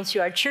countercultural to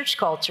our church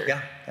culture.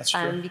 Yeah, that's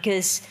true.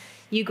 Because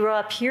you grow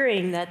up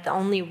hearing that the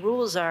only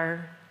rules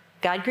are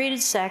God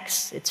created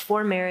sex, it's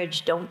for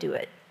marriage, don't do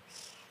it.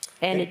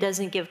 And it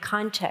doesn't give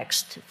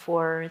context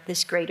for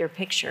this greater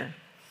picture.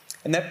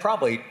 And that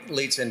probably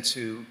leads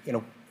into,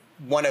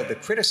 one of the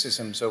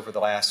criticisms over the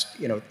last,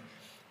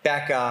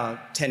 back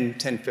 10,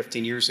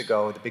 15 years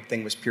ago, the big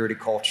thing was purity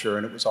culture,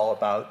 and it was all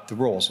about the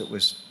rules. It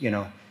was,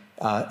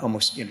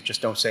 almost,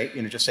 just don't say,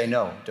 just say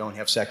no, don't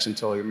have sex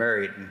until you're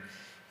married.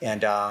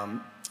 And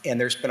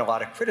there's been a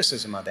lot of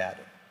criticism of that.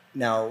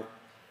 Now,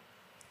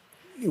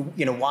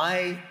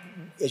 why,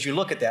 as you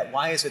look at that,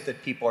 why is it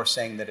that people are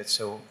saying that it's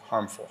so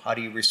harmful? How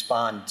do you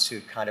respond to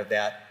kind of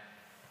that,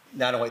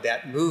 not only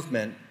that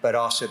movement, but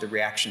also the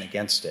reaction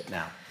against it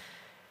now?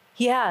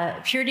 Yeah,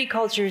 purity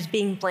culture is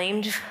being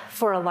blamed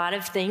for a lot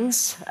of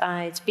things.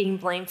 It's being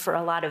blamed for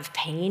a lot of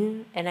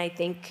pain, and I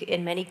think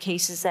in many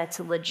cases that's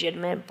a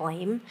legitimate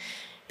blame.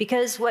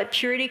 Because what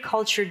purity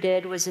culture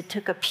did was it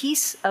took a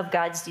piece of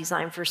God's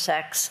design for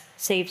sex,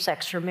 saved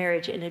sex for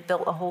marriage, and it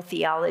built a whole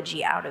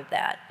theology out of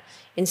that.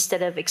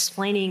 Instead of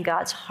explaining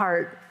God's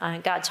heart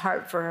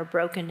for our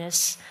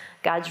brokenness,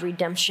 God's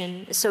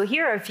redemption. So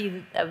here are a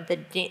few of the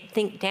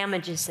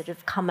damages that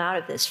have come out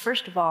of this.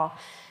 First of all,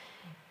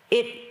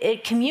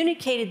 it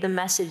communicated the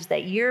message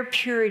that your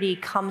purity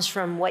comes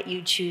from what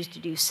you choose to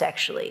do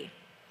sexually.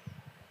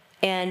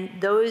 And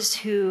those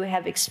who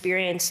have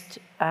experienced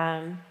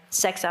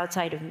sex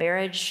outside of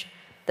marriage,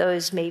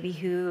 those maybe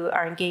who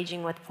are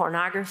engaging with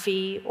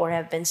pornography or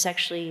have been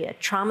sexually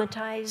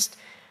traumatized,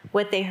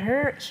 what they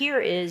hear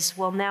is,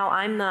 well, now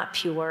I'm not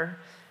pure,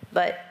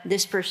 but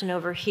this person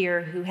over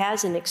here who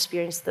hasn't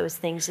experienced those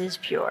things is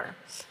pure.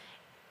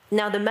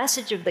 Now, the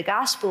message of the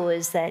gospel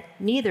is that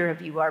neither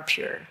of you are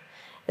pure.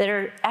 That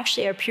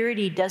our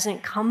purity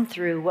doesn't come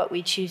through what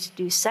we choose to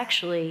do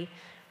sexually.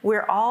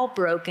 We're all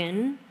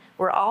broken.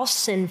 We're all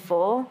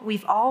sinful.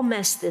 We've all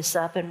messed this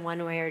up in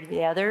one way or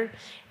the other.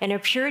 And our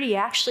purity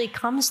actually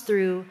comes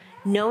through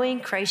knowing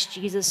Christ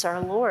Jesus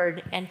our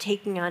Lord and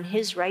taking on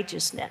his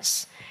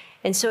righteousness.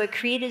 And so it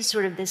created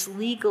sort of this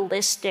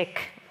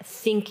legalistic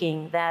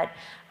thinking that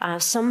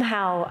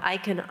somehow I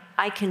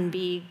can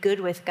be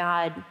good with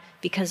God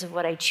because of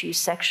what I choose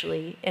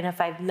sexually. And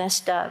if I've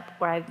messed up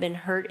or I've been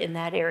hurt in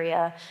that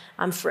area,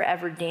 I'm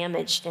forever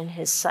damaged in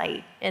his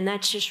sight. And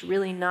that's just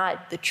really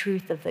not the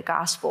truth of the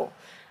gospel.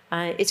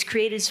 It's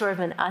created sort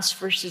of an us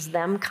versus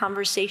them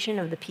conversation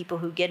of the people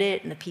who get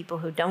it and the people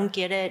who don't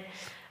get it.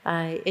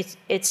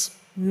 It's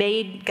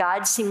made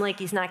God seem like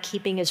he's not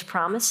keeping his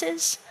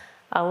promises.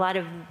 A lot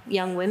of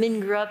young women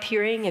grew up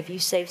hearing, if you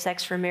save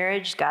sex for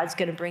marriage, God's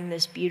going to bring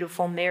this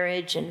beautiful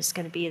marriage and it's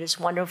going to be this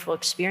wonderful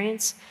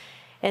experience.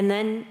 And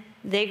then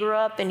they grow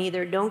up and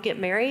either don't get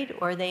married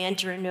or they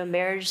enter into a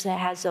marriage that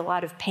has a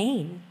lot of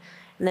pain.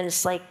 And then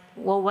it's like,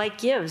 well, what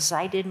gives?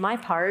 I did my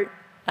part.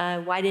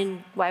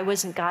 Why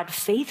wasn't God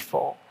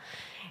faithful?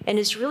 And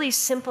it's really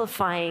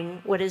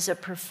simplifying what is a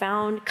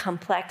profound,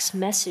 complex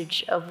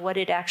message of what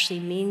it actually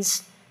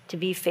means to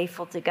be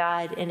faithful to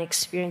God and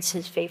experience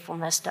his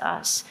faithfulness to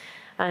us.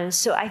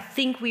 So I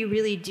think we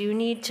really do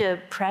need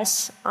to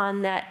press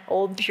on that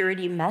old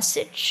purity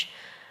message.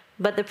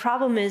 But the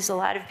problem is a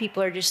lot of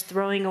people are just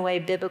throwing away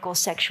biblical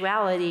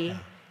sexuality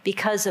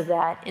because of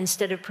that,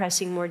 instead of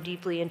pressing more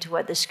deeply into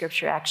what the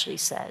scripture actually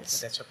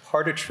says. That's a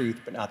part of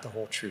truth, but not the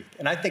whole truth.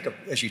 And I think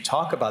as you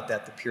talk about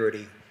that, the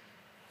purity,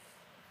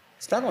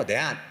 it's not only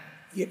that.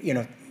 You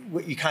know,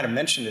 what you kind of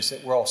mentioned is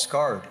that we're all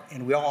scarred,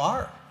 and we all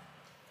are.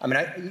 I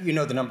mean, you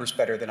know the numbers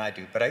better than I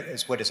do, but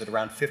what is it,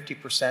 around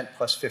 50%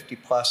 plus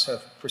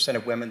 50%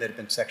 of women that have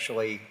been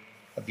sexually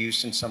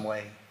abused in some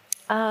way?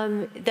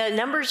 The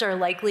numbers are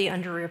likely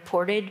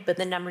underreported, but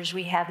the numbers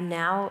we have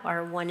now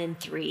are 1 in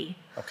 3.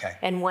 Okay.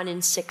 And 1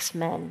 in 6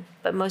 men.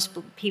 But most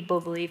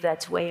people believe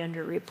that's way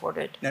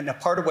underreported. Now,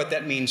 part of what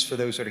that means for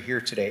those that are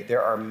here today,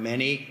 there are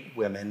many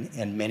women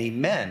and many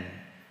men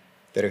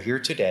that are here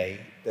today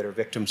that are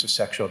victims of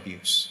sexual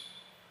abuse.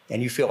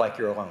 And you feel like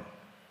you're alone.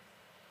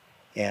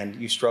 And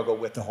you struggle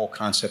with the whole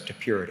concept of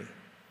purity.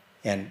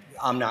 And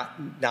I'm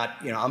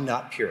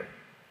not pure.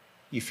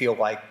 You feel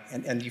like,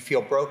 and you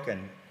feel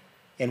broken.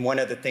 And one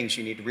of the things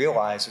you need to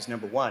realize is,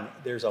 number one,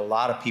 there's a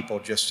lot of people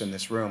just in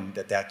this room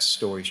that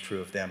story's true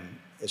of them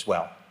as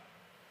well.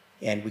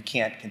 And we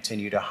can't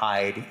continue to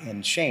hide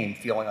in shame,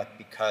 feeling like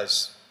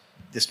because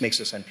this makes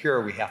us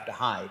impure, we have to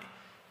hide.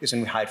 Because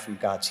then we hide from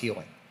God's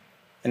healing.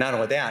 And not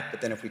only that,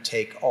 but then if we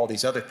take all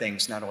these other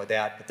things, not only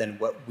that, but then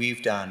what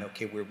we've done,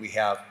 okay, where we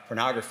have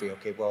pornography,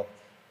 okay, well,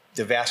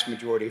 the vast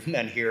majority of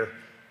men here,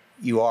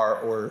 you are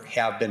or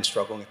have been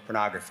struggling with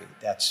pornography.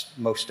 That's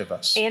most of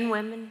us. And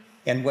women.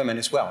 And women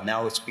as well.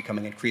 Now it's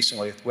becoming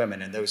increasingly with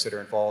women and those that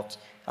are involved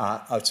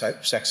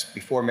outside sex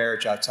before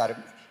marriage, outside of,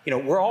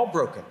 we're all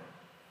broken.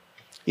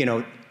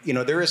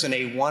 There isn't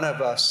a one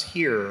of us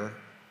here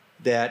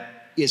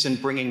that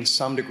isn't bringing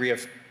some degree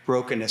of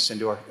brokenness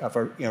into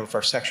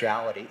our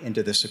sexuality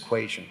into this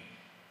equation.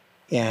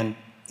 And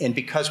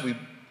because we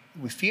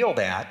feel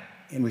that,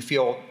 and we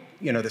feel,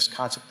 this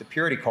concept of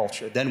purity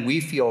culture, then we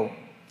feel,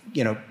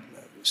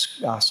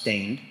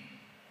 stained.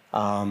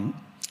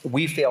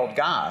 We failed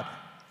God.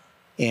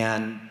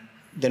 And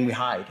then we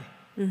hide,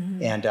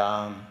 and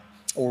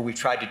or we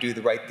tried to do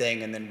the right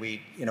thing, and then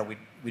we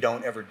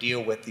don't ever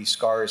deal with these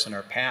scars in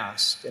our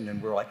past, and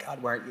then we're like,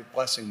 God, why aren't you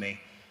blessing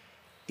me?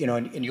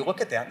 And you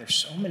look at that, and there's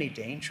so many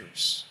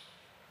dangers,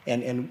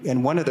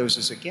 and one of those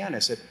is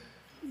that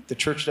the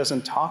church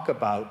doesn't talk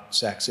about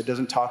sex, it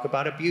doesn't talk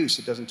about abuse,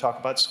 it doesn't talk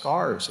about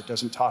scars, it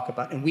doesn't talk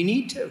about, and we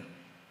need to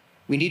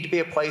be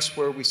a place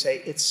where we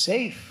say it's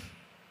safe,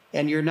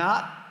 and you're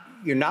not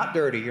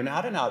dirty, you're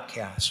not an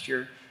outcast,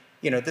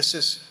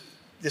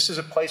 this is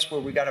a place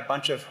where we got a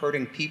bunch of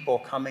hurting people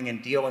coming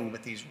and dealing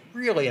with these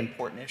really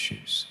important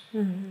issues.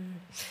 Mm-hmm.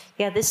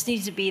 Yeah, this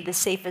needs to be the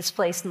safest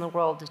place in the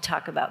world to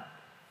talk about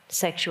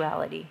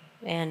sexuality.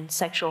 and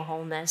sexual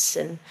wholeness.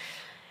 And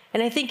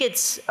I think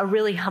it's a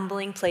really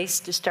humbling place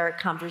to start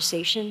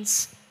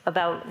conversations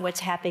about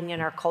what's happening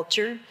in our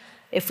culture.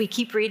 If we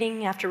keep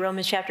reading after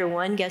Romans chapter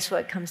 1, guess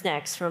what comes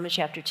next? Romans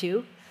chapter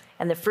 2.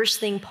 And the first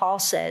thing Paul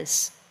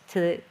says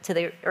to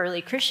the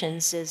early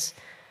Christians is,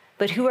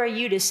 but who are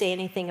you to say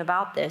anything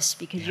about this?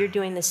 Because you're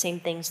doing the same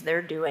things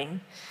they're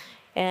doing.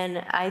 And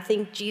I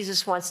think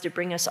Jesus wants to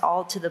bring us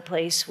all to the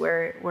place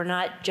where we're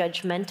not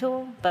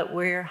judgmental, but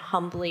we're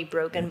humbly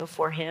broken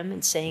before him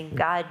and saying,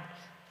 God,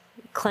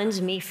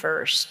 cleanse me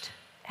first,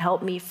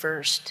 help me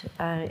first,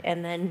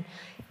 and then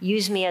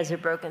use me as a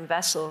broken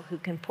vessel who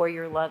can pour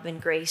your love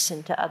and grace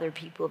into other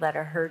people that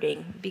are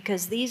hurting.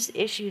 Because these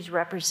issues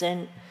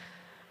represent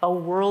a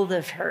world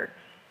of hurt.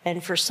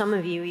 And for some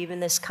of you, even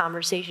this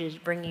conversation is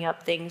bringing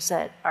up things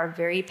that are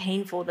very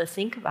painful to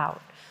think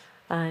about.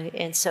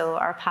 And so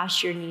our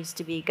posture needs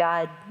to be,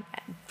 God,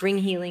 bring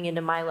healing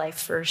into my life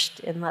first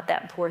and let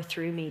that pour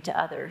through me to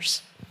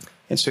others.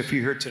 And so if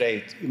you're here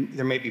today,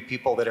 there may be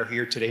people that are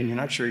here today and you're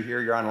not sure you're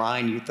here, you're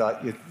online, you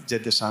thought you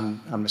did this on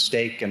a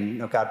mistake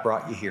and God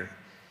brought you here.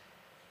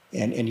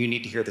 And you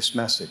need to hear this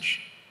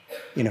message.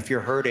 If you're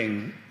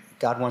hurting,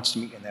 God wants to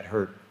meet you in that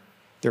hurt.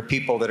 There are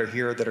people that are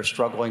here that are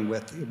struggling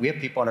with, we have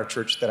people in our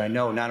church that I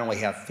know not only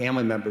have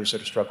family members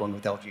that are struggling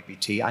with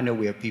LGBT, I know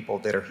we have people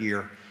that are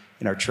here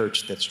in our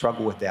church that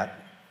struggle with that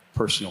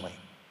personally.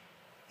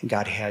 And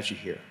God has you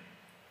here.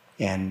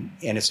 And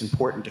it's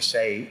important to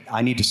say,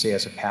 I need to say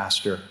as a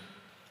pastor,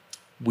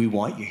 we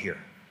want you here.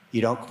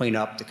 You don't clean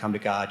up to come to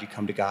God, you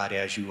come to God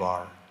as you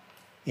are.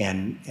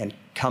 And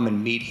come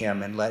and meet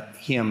him and let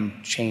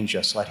him change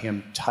us, let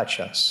him touch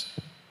us.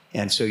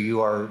 And so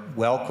you are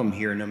welcome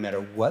here no matter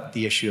what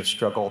the issue of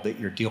struggle that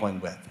you're dealing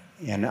with.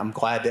 And I'm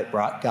glad that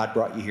God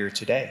brought you here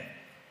today,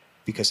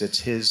 because it's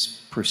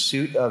his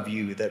pursuit of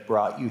you that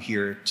brought you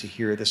here to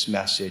hear this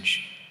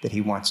message that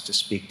he wants to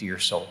speak to your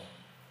soul.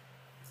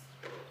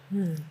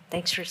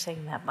 Thanks for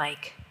saying that,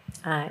 Mike.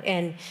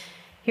 And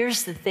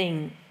here's the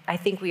thing. I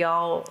think we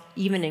all,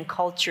 even in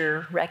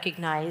culture,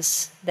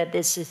 recognize that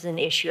this is an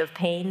issue of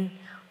pain.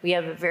 We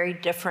have a very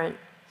different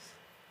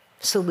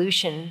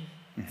solution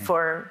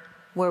for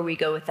where we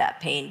go with that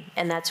pain.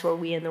 And that's where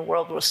we in the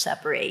world will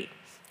separate.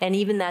 And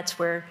even that's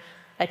where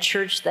a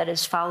church that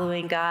is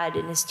following God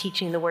and is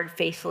teaching the word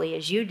faithfully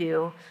as you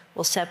do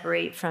will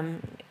separate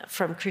from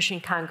Christian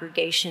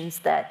congregations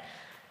that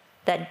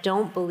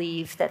don't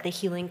believe that the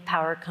healing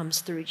power comes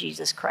through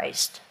Jesus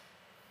Christ.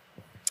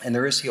 And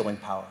there is healing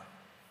power.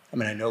 I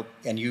mean, I know,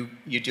 and you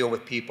deal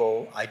with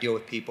people, I deal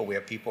with people, we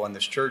have people in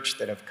this church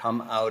that have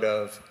come out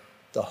of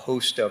the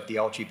host of the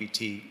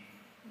LGBT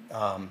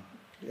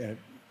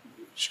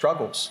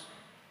struggles,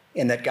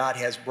 and that God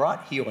has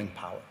brought healing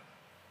power.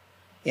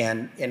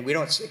 And we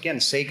don't,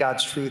 again, say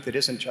God's truth. It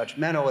isn't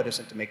judgmental. It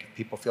isn't to make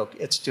people feel,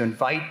 it's to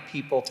invite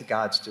people to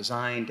God's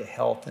design, to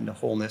health and to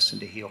wholeness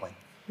and to healing.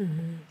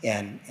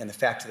 And the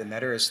fact of the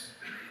matter is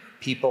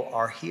people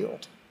are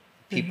healed.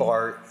 People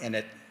are,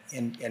 and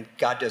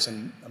God does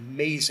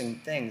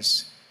amazing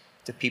things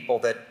to people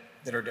that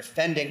are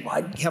defending. Well,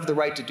 I have the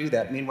right to do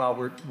that.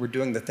 Meanwhile, we're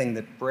doing the thing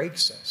that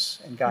breaks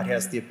us, and God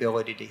has the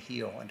ability to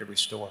heal and to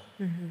restore.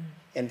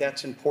 And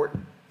that's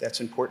important. That's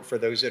important for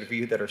those of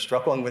you that are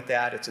struggling with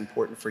that. It's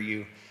important for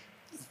you,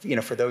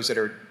 for those that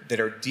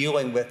are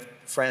dealing with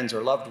friends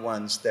or loved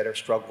ones that are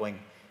struggling,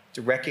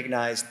 to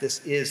recognize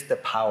this is the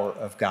power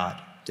of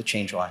God to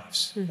change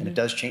lives. And it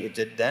does change. It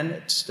did then.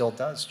 It still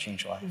does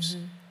change lives.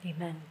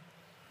 Amen.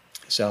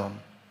 So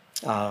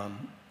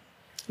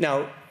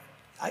now,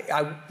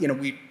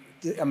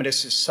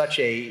 this is such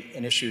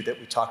an issue that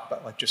we talk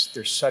about, like just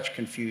there's such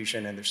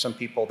confusion, and there's some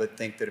people that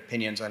think that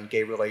opinions on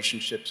gay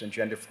relationships and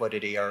gender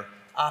fluidity are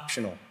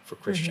optional for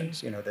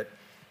Christians, and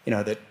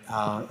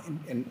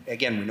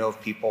again, we know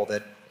of people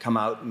that come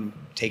out and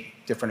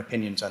take different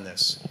opinions on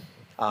this.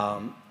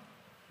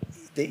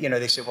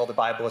 They say, well, the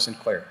Bible isn't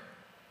clear.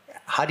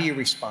 How do you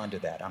respond to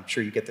that? I'm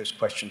sure you get those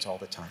questions all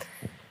the time.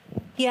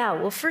 Yeah,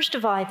 well, first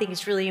of all, I think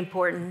it's really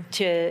important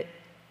to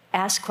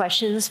ask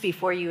questions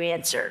before you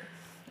answer,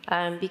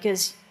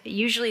 because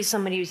usually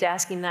somebody who's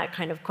asking that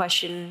kind of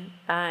question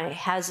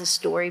has a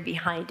story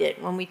behind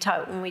it. When we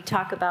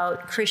talk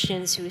about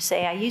Christians who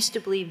say, I used to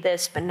believe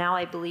this, but now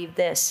I believe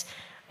this,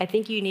 I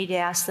think you need to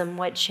ask them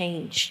what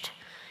changed.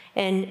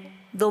 And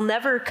they'll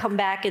never come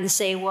back and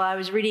say, well, I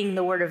was reading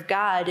the Word of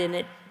God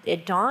and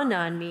it dawned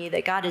on me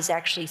that God is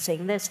actually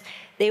saying this.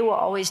 They will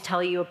always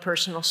tell you a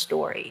personal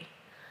story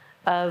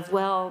of,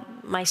 well,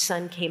 my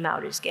son came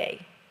out as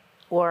gay,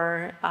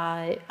 or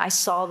I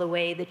saw the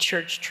way the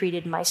church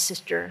treated my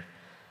sister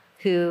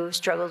who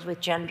struggles with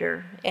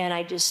gender, and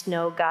I just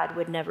know God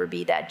would never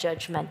be that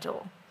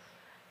judgmental.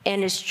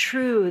 And it's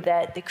true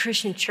that the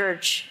Christian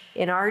church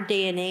in our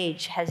day and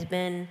age has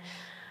been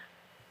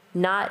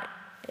not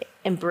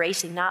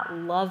embracing, not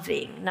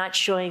loving, not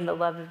showing the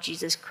love of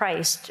Jesus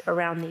Christ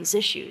around these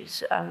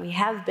issues. We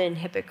have been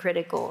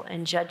hypocritical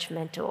and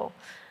judgmental.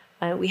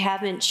 We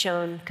haven't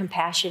shown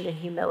compassion and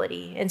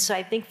humility. And so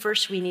I think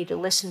first we need to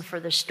listen for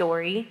the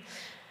story.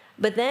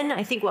 But then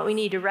I think what we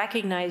need to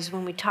recognize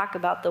when we talk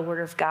about the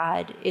Word of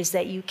God is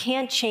that you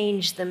can't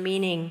change the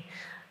meaning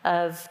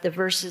of the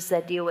verses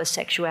that deal with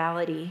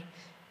sexuality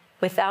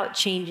without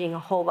changing a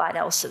whole lot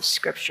else of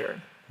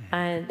Scripture.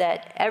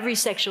 That every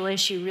sexual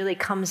issue really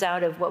comes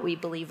out of what we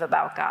believe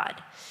about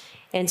God.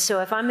 And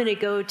so if I'm going to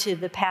go to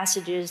the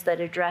passages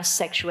that address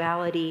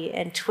sexuality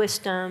and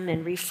twist them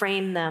and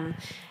reframe them,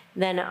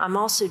 then I'm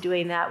also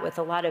doing that with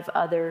a lot of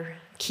other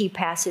key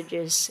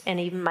passages and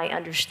even my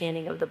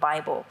understanding of the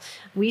Bible.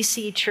 We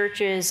see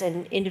churches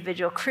and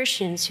individual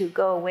Christians who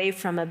go away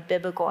from a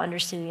biblical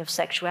understanding of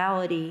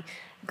sexuality,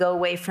 go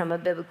away from a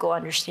biblical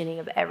understanding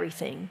of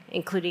everything,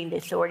 including the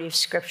authority of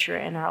Scripture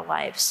in our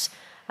lives.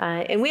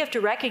 And we have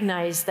to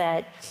recognize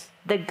that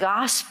the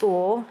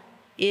gospel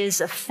is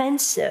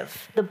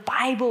offensive. The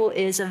Bible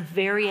is a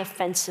very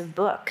offensive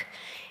book,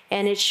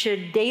 and it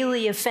should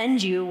daily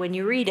offend you when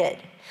you read it.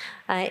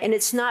 And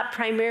it's not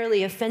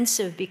primarily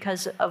offensive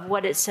because of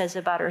what it says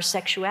about our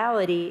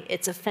sexuality.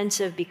 It's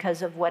offensive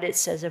because of what it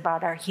says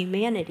about our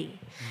humanity.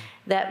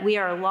 That we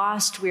are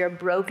lost, we are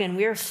broken,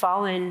 we are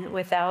fallen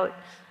without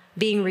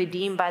being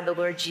redeemed by the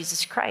Lord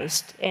Jesus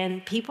Christ.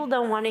 And people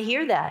don't want to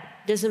hear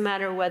that. Doesn't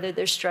matter whether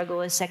their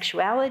struggle is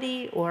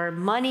sexuality or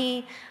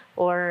money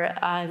or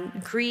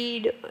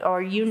greed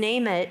or you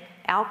name it,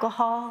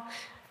 alcohol.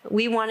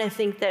 We want to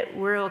think that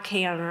we're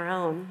okay on our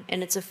own,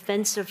 and it's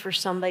offensive for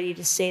somebody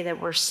to say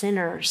that we're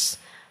sinners.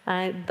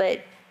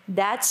 But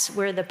that's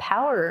where the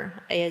power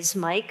is,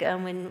 Mike.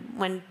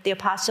 When the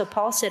Apostle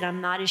Paul said, I'm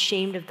not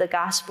ashamed of the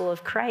gospel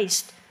of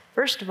Christ,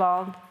 first of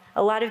all,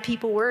 a lot of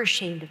people were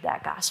ashamed of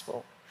that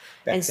gospel.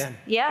 Back then,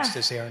 just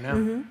as they are now.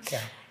 Mm-hmm.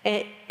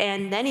 Yeah.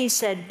 And then he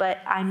said, but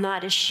I'm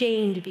not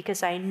ashamed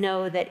because I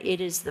know that it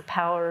is the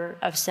power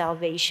of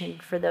salvation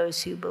for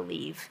those who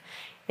believe.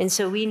 And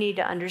so we need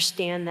to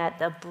understand that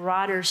the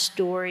broader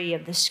story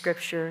of the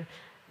Scripture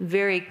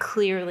very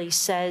clearly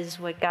says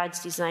what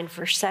God's designed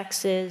for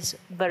sex is,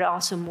 but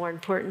also more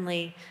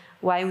importantly,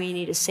 why we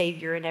need a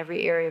Savior in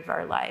every area of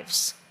our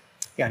lives.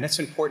 Yeah, and it's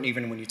important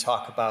even when you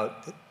talk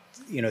about,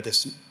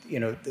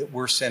 that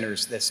we're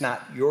sinners. That's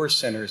not your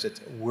sinners,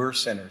 it's we're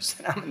sinners.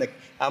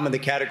 I'm in the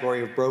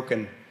category of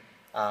broken.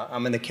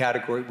 I'm in the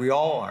category, we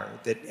all are.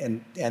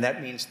 And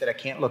that means that I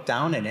can't look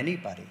down at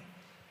anybody.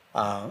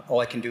 All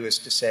I can do is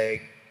to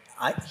say,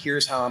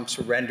 here's how I'm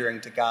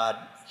surrendering to God.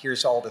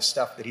 Here's all the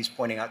stuff that he's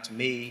pointing out to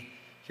me.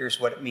 Here's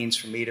what it means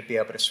for me to be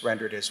able to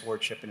surrender to his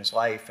lordship in his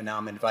life. And now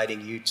I'm inviting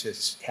you to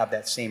have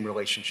that same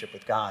relationship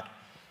with God.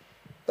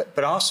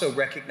 But also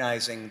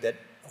recognizing that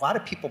a lot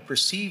of people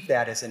perceive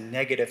that as a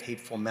negative,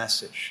 hateful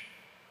message.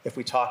 If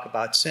we talk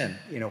about sin,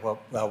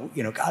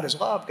 God is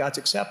love, God's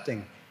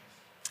accepting.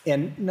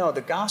 And no,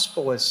 the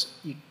gospel is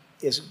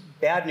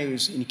bad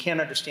news, and you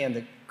can't understand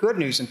the good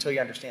news until you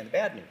understand the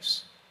bad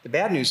news. The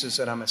bad news is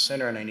that I'm a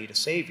sinner and I need a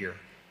Savior.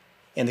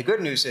 And the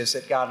good news is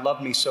that God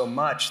loved me so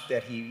much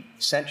that he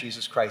sent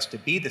Jesus Christ to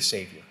be the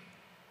Savior.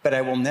 But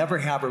I will never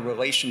have a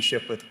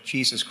relationship with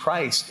Jesus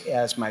Christ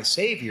as my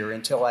Savior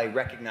until I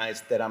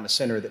recognize that I'm a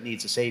sinner that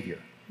needs a Savior.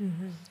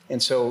 Mm-hmm.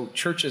 And so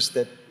churches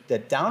that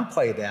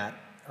downplay that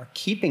are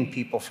keeping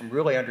people from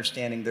really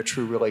understanding their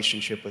true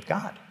relationship with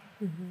God.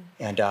 Mm-hmm.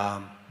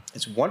 And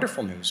it's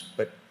wonderful news,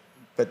 but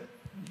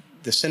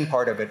the sin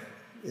part of it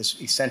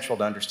is essential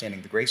to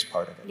understanding the grace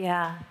part of it.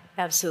 Yeah,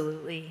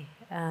 absolutely.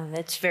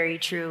 That's very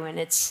true. And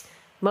it's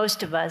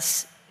most of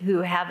us who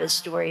have a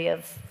story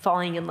of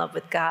falling in love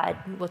with God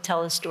will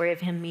tell a story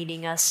of him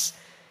meeting us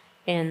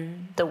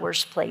in the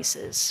worst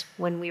places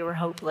when we were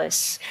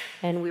hopeless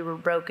and we were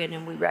broken,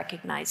 and we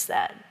recognize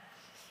that.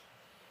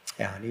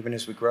 Yeah, and even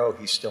as we grow,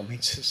 he still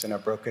meets us in our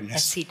brokenness.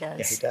 Yes, he does.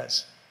 Yeah, he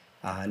does.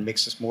 And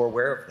makes us more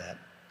aware of that.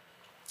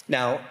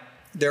 Now,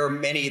 there are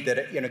many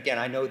that, again,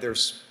 I know there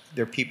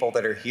are people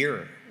that are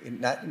here.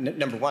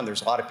 Number one,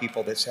 there's a lot of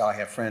people that say, I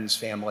have friends,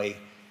 family.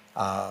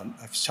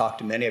 I've talked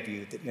to many of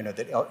you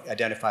that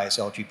identify as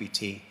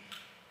LGBT.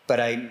 But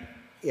I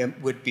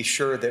would be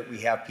sure that we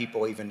have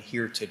people even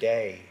here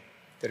today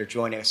that are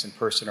joining us in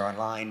person or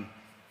online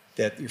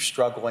that you're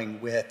struggling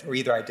with, or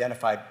either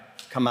identified,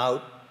 come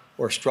out,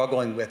 or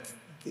struggling with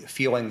the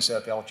feelings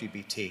of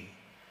LGBT.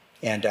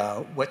 And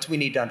what do we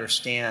need to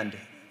understand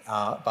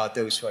about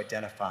those who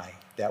identify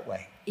that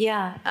way?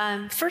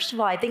 Yeah. First of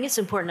all, I think it's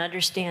important to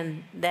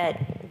understand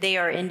that they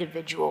are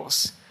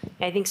individuals.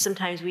 I think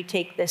sometimes we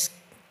take this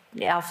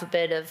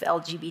alphabet of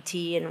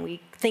LGBT and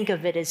we think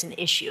of it as an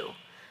issue.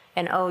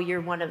 And, oh, you're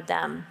one of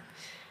them.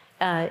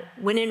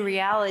 When in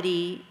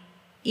reality,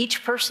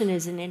 each person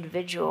is an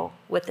individual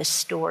with a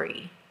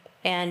story.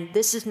 And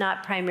this is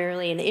not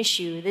primarily an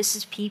issue. This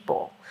is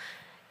people.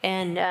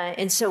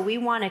 And so we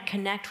want to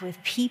connect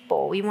with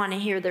people. We want to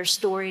hear their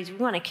stories. We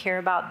want to care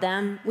about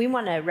them. We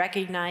want to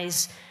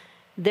recognize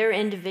their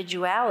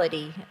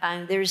individuality.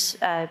 There's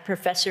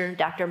Professor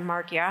Dr.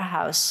 Mark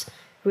Yarhouse,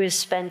 who has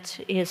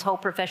spent his whole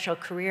professional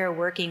career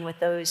working with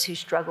those who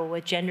struggle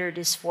with gender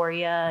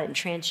dysphoria and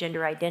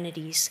transgender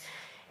identities.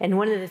 And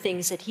one of the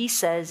things that he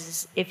says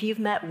is, if you've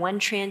met one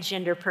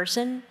transgender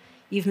person,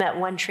 you've met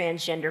one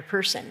transgender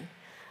person.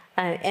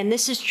 And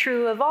this is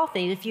true of all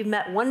things. If you've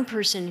met one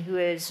person who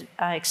has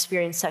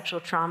experienced sexual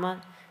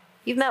trauma,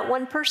 you've met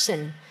one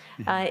person.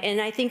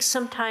 And I think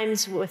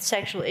sometimes with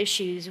sexual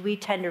issues, we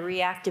tend to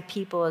react to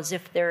people as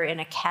if they're in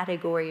a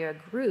category or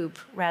a group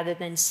rather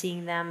than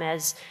seeing them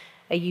as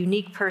a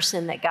unique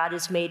person that God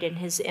has made in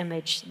his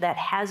image, that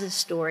has a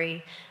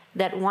story,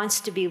 that wants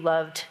to be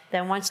loved,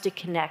 that wants to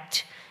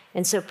connect.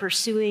 And so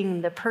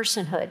pursuing the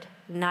personhood,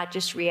 not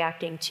just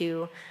reacting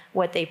to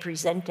what they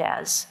present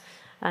as.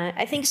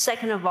 I think,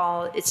 second of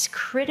all, it's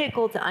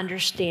critical to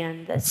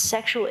understand that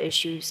sexual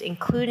issues,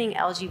 including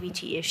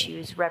LGBT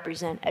issues,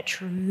 represent a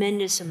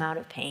tremendous amount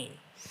of pain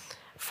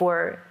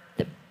for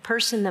the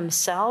person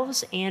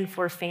themselves and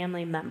for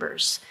family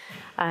members.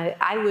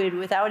 I would,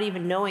 without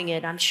even knowing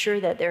it, I'm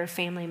sure that there are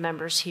family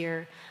members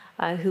here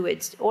who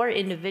would, or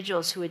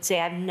individuals who would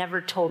say, I've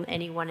never told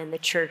anyone in the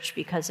church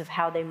because of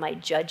how they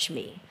might judge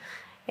me.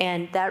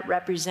 And that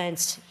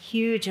represents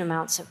huge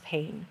amounts of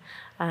pain.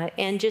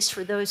 And just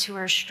for those who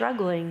are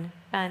struggling,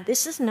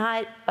 this is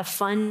not a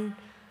fun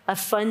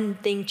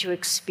thing to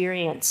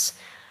experience.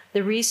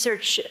 The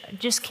research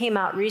just came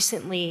out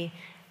recently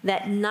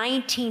that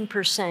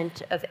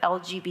 19% of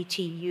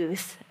LGBT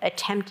youth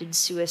attempted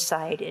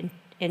suicide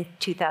in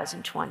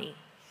 2020.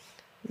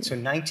 So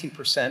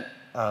 19%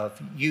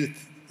 of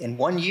youth in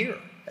 1 year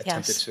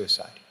attempted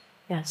suicide.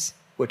 Yes.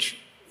 Which,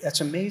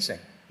 that's amazing.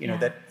 You know,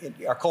 that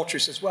our culture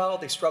says, well,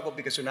 they struggle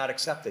because they're not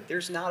accepted.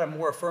 There's not a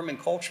more affirming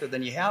culture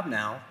than you have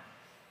now,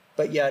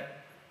 but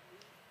yet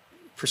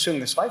pursuing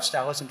this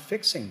lifestyle isn't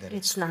fixing that.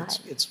 It's not.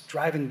 It's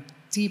driving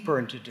deeper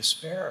into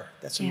despair.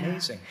 That's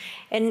amazing.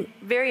 And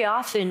very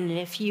often,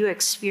 if you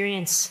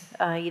experience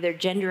either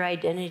gender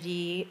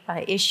identity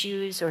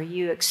issues or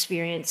you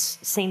experience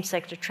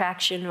same-sex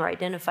attraction or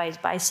identify as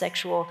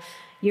bisexual,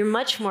 you're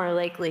much more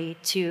likely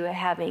to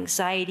have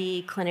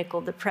anxiety,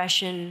 clinical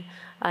depression,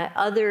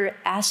 other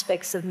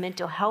aspects of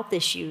mental health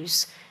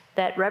issues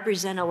that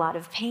represent a lot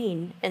of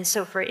pain. And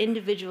so for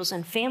individuals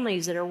and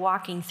families that are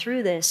walking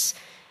through this,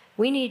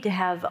 we need to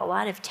have a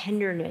lot of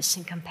tenderness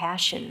and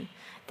compassion.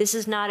 This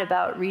is not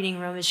about reading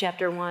Romans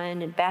chapter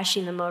 1 and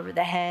bashing them over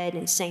the head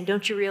and saying,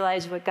 don't you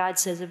realize what God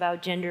says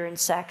about gender and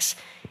sex?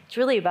 It's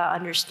really about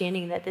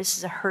understanding that this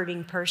is a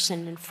hurting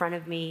person in front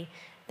of me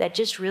that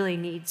just really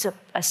needs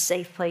a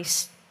safe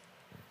place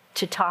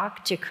to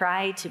talk, to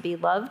cry, to be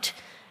loved.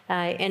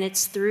 And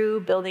it's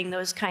through building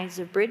those kinds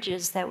of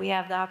bridges that we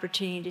have the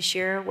opportunity to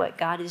share what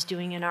God is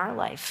doing in our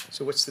life.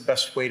 So what's the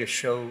best way to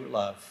show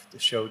love, to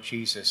show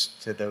Jesus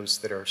to those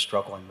that are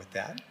struggling with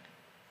that?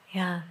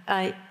 Yeah.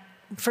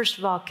 First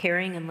of all,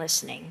 caring and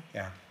listening.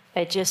 Yeah.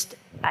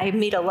 I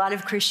meet a lot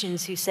of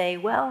Christians who say,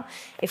 well,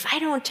 if I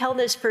don't tell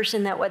this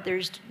person that what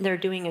they're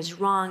doing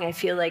is wrong, I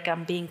feel like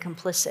I'm being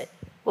complicit.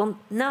 Well,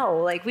 no,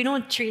 like we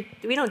don't do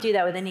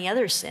that with any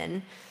other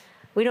sin.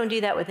 We don't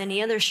do that with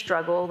any other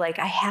struggle. Like,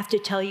 I have to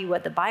tell you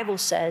what the Bible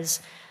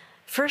says.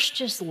 First,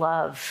 just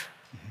love.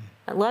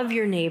 Mm-hmm. Love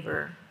your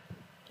neighbor,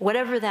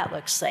 whatever that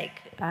looks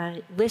like.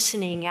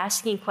 Listening,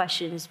 asking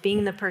questions,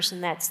 being the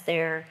person that's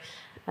there,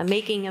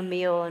 making a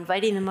meal,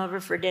 inviting them over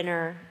for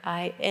dinner.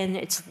 And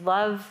it's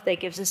love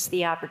that gives us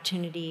the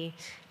opportunity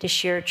to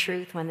share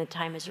truth when the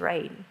time is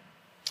right.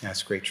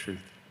 That's great truth.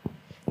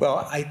 Well,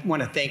 I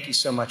want to thank you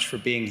so much for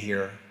being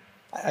here.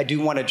 I do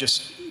want to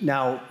just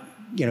now,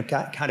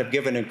 kind of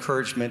give an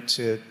encouragement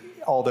to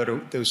all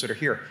those that are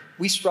here.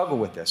 We struggle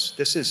with this.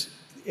 This is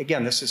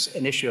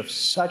an issue of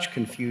such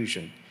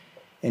confusion.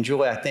 And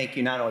Julie, I thank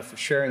you not only for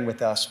sharing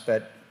with us,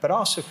 but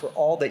also for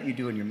all that you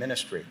do in your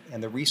ministry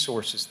and the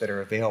resources that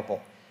are available.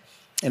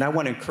 And I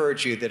want to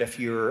encourage you that if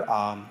you're,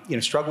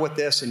 struggle with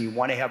this and you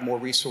want to have more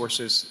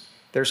resources,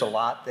 there's a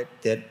lot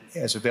that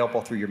is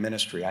available through your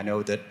ministry. I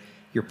know that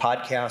your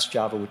podcast,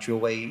 Java with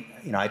Julie,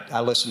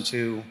 I listen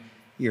to.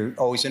 You're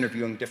always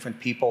interviewing different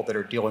people that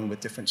are dealing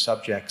with different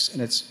subjects,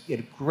 and it's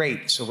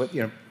great. So,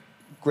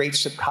 great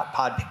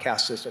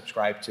podcasts to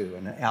subscribe to,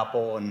 and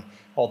Apple and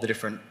all the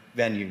different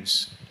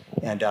venues.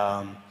 And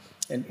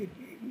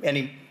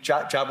any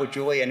job with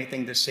Julie,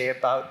 anything to say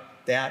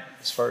about that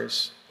as far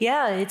as?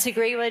 Yeah, it's a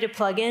great way to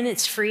plug in.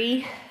 It's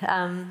free.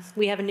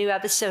 We have a new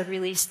episode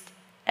released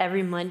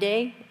every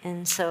Monday,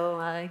 and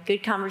so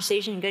good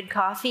conversation, good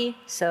coffee.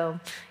 So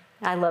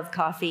I love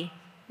coffee,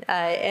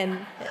 and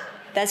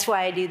that's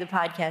why I do the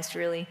podcast,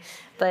 really.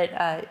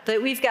 But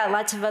we've got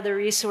lots of other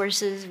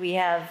resources. We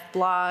have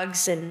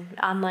blogs and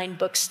online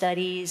book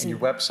studies. And your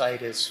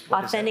website is?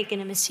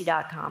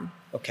 AuthenticIntimacy.com.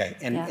 Okay,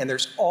 and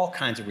there's all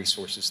kinds of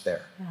resources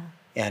there. Yeah.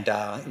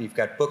 And you've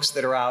got books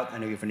that are out. I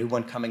know you have a new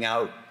one coming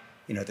out,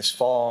 this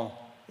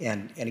fall.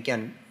 And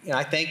again,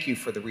 I thank you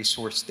for the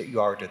resource that you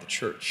are to the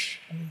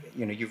church.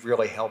 You've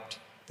really helped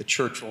the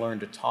church learn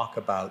to talk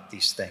about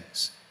these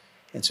things.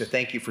 And so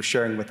thank you for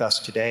sharing with us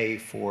today,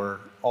 for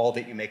all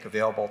that you make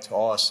available to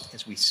us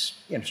as we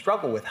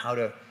struggle with how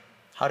to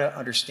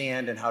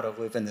understand and how to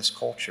live in this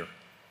culture.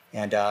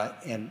 And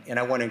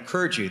I want to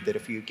encourage you that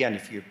if you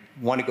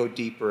want to go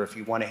deeper, if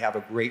you want to have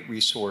a great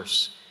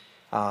resource,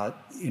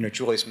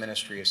 Julie's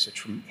ministry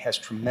has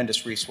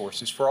tremendous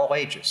resources for all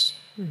ages.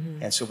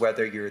 Mm-hmm. And so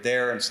whether you're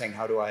there and saying,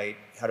 how do I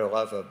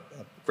love a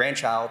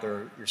grandchild,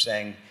 or you're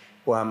saying,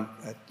 well, I'm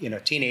a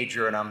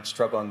teenager and I'm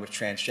struggling with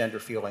transgender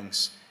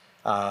feelings,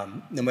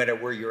 no matter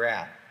where you're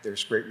at,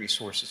 there's great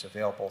resources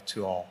available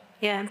to all.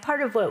 Yeah, and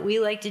part of what we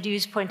like to do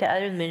is point to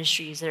other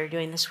ministries that are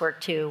doing this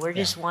work too. We're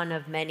just one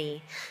of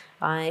many.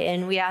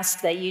 And we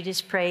ask that you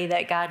just pray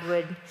that God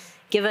would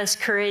give us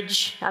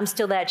courage. I'm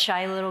still that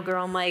shy little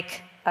girl,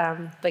 Mike,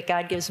 but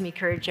God gives me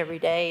courage every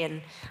day.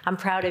 And I'm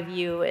proud of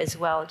you as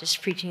well,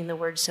 just preaching the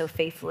word so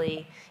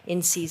faithfully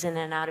in season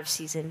and out of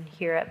season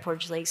here at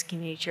Portage Lakes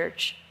Community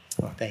Church.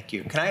 Well, thank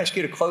you. Can I ask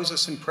you to close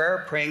us in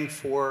prayer, praying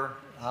for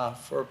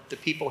the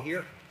people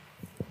here?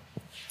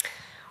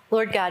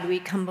 Lord God, we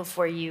come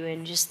before you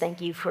and just thank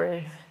you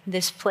for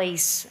this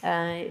place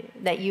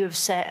that you have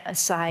set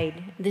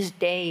aside, this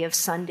day of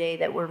Sunday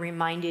that we're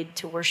reminded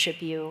to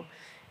worship you.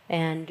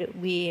 And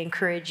we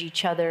encourage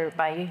each other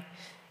by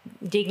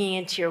digging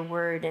into your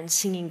word and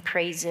singing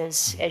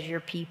praises as your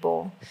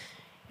people.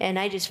 And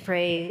I just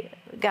pray,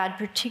 God,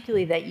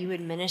 particularly that you would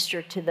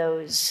minister to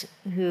those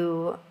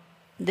who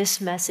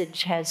this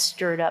message has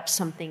stirred up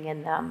something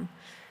in them.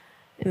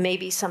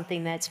 Maybe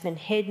something that's been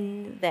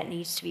hidden that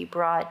needs to be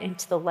brought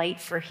into the light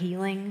for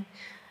healing.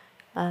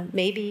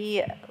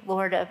 Maybe,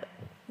 Lord,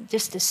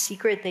 just a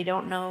secret they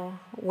don't know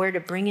where to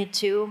bring it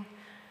to.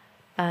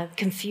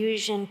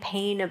 Confusion,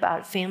 pain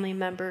about family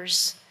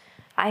members.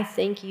 I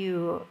thank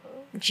you,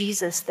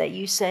 Jesus, that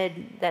you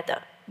said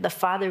that the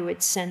Father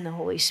would send the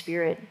Holy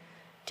Spirit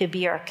to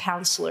be our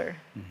counselor,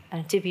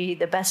 to be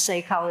the best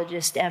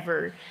psychologist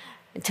ever,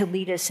 to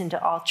lead us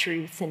into all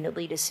truth and to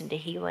lead us into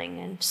healing.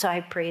 And so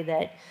I pray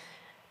that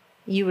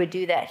you would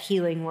do that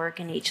healing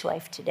work in each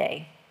life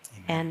today.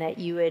 Amen. And that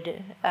you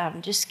would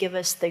just give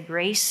us the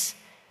grace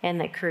and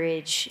the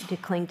courage to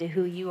cling to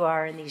who you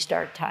are in these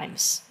dark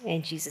times.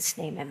 In Jesus'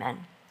 name,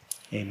 amen.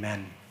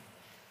 Amen.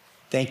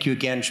 Thank you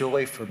again,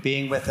 Julie, for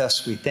being with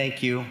us. We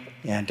thank you,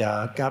 and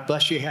God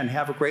bless you, and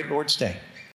have a great Lord's Day.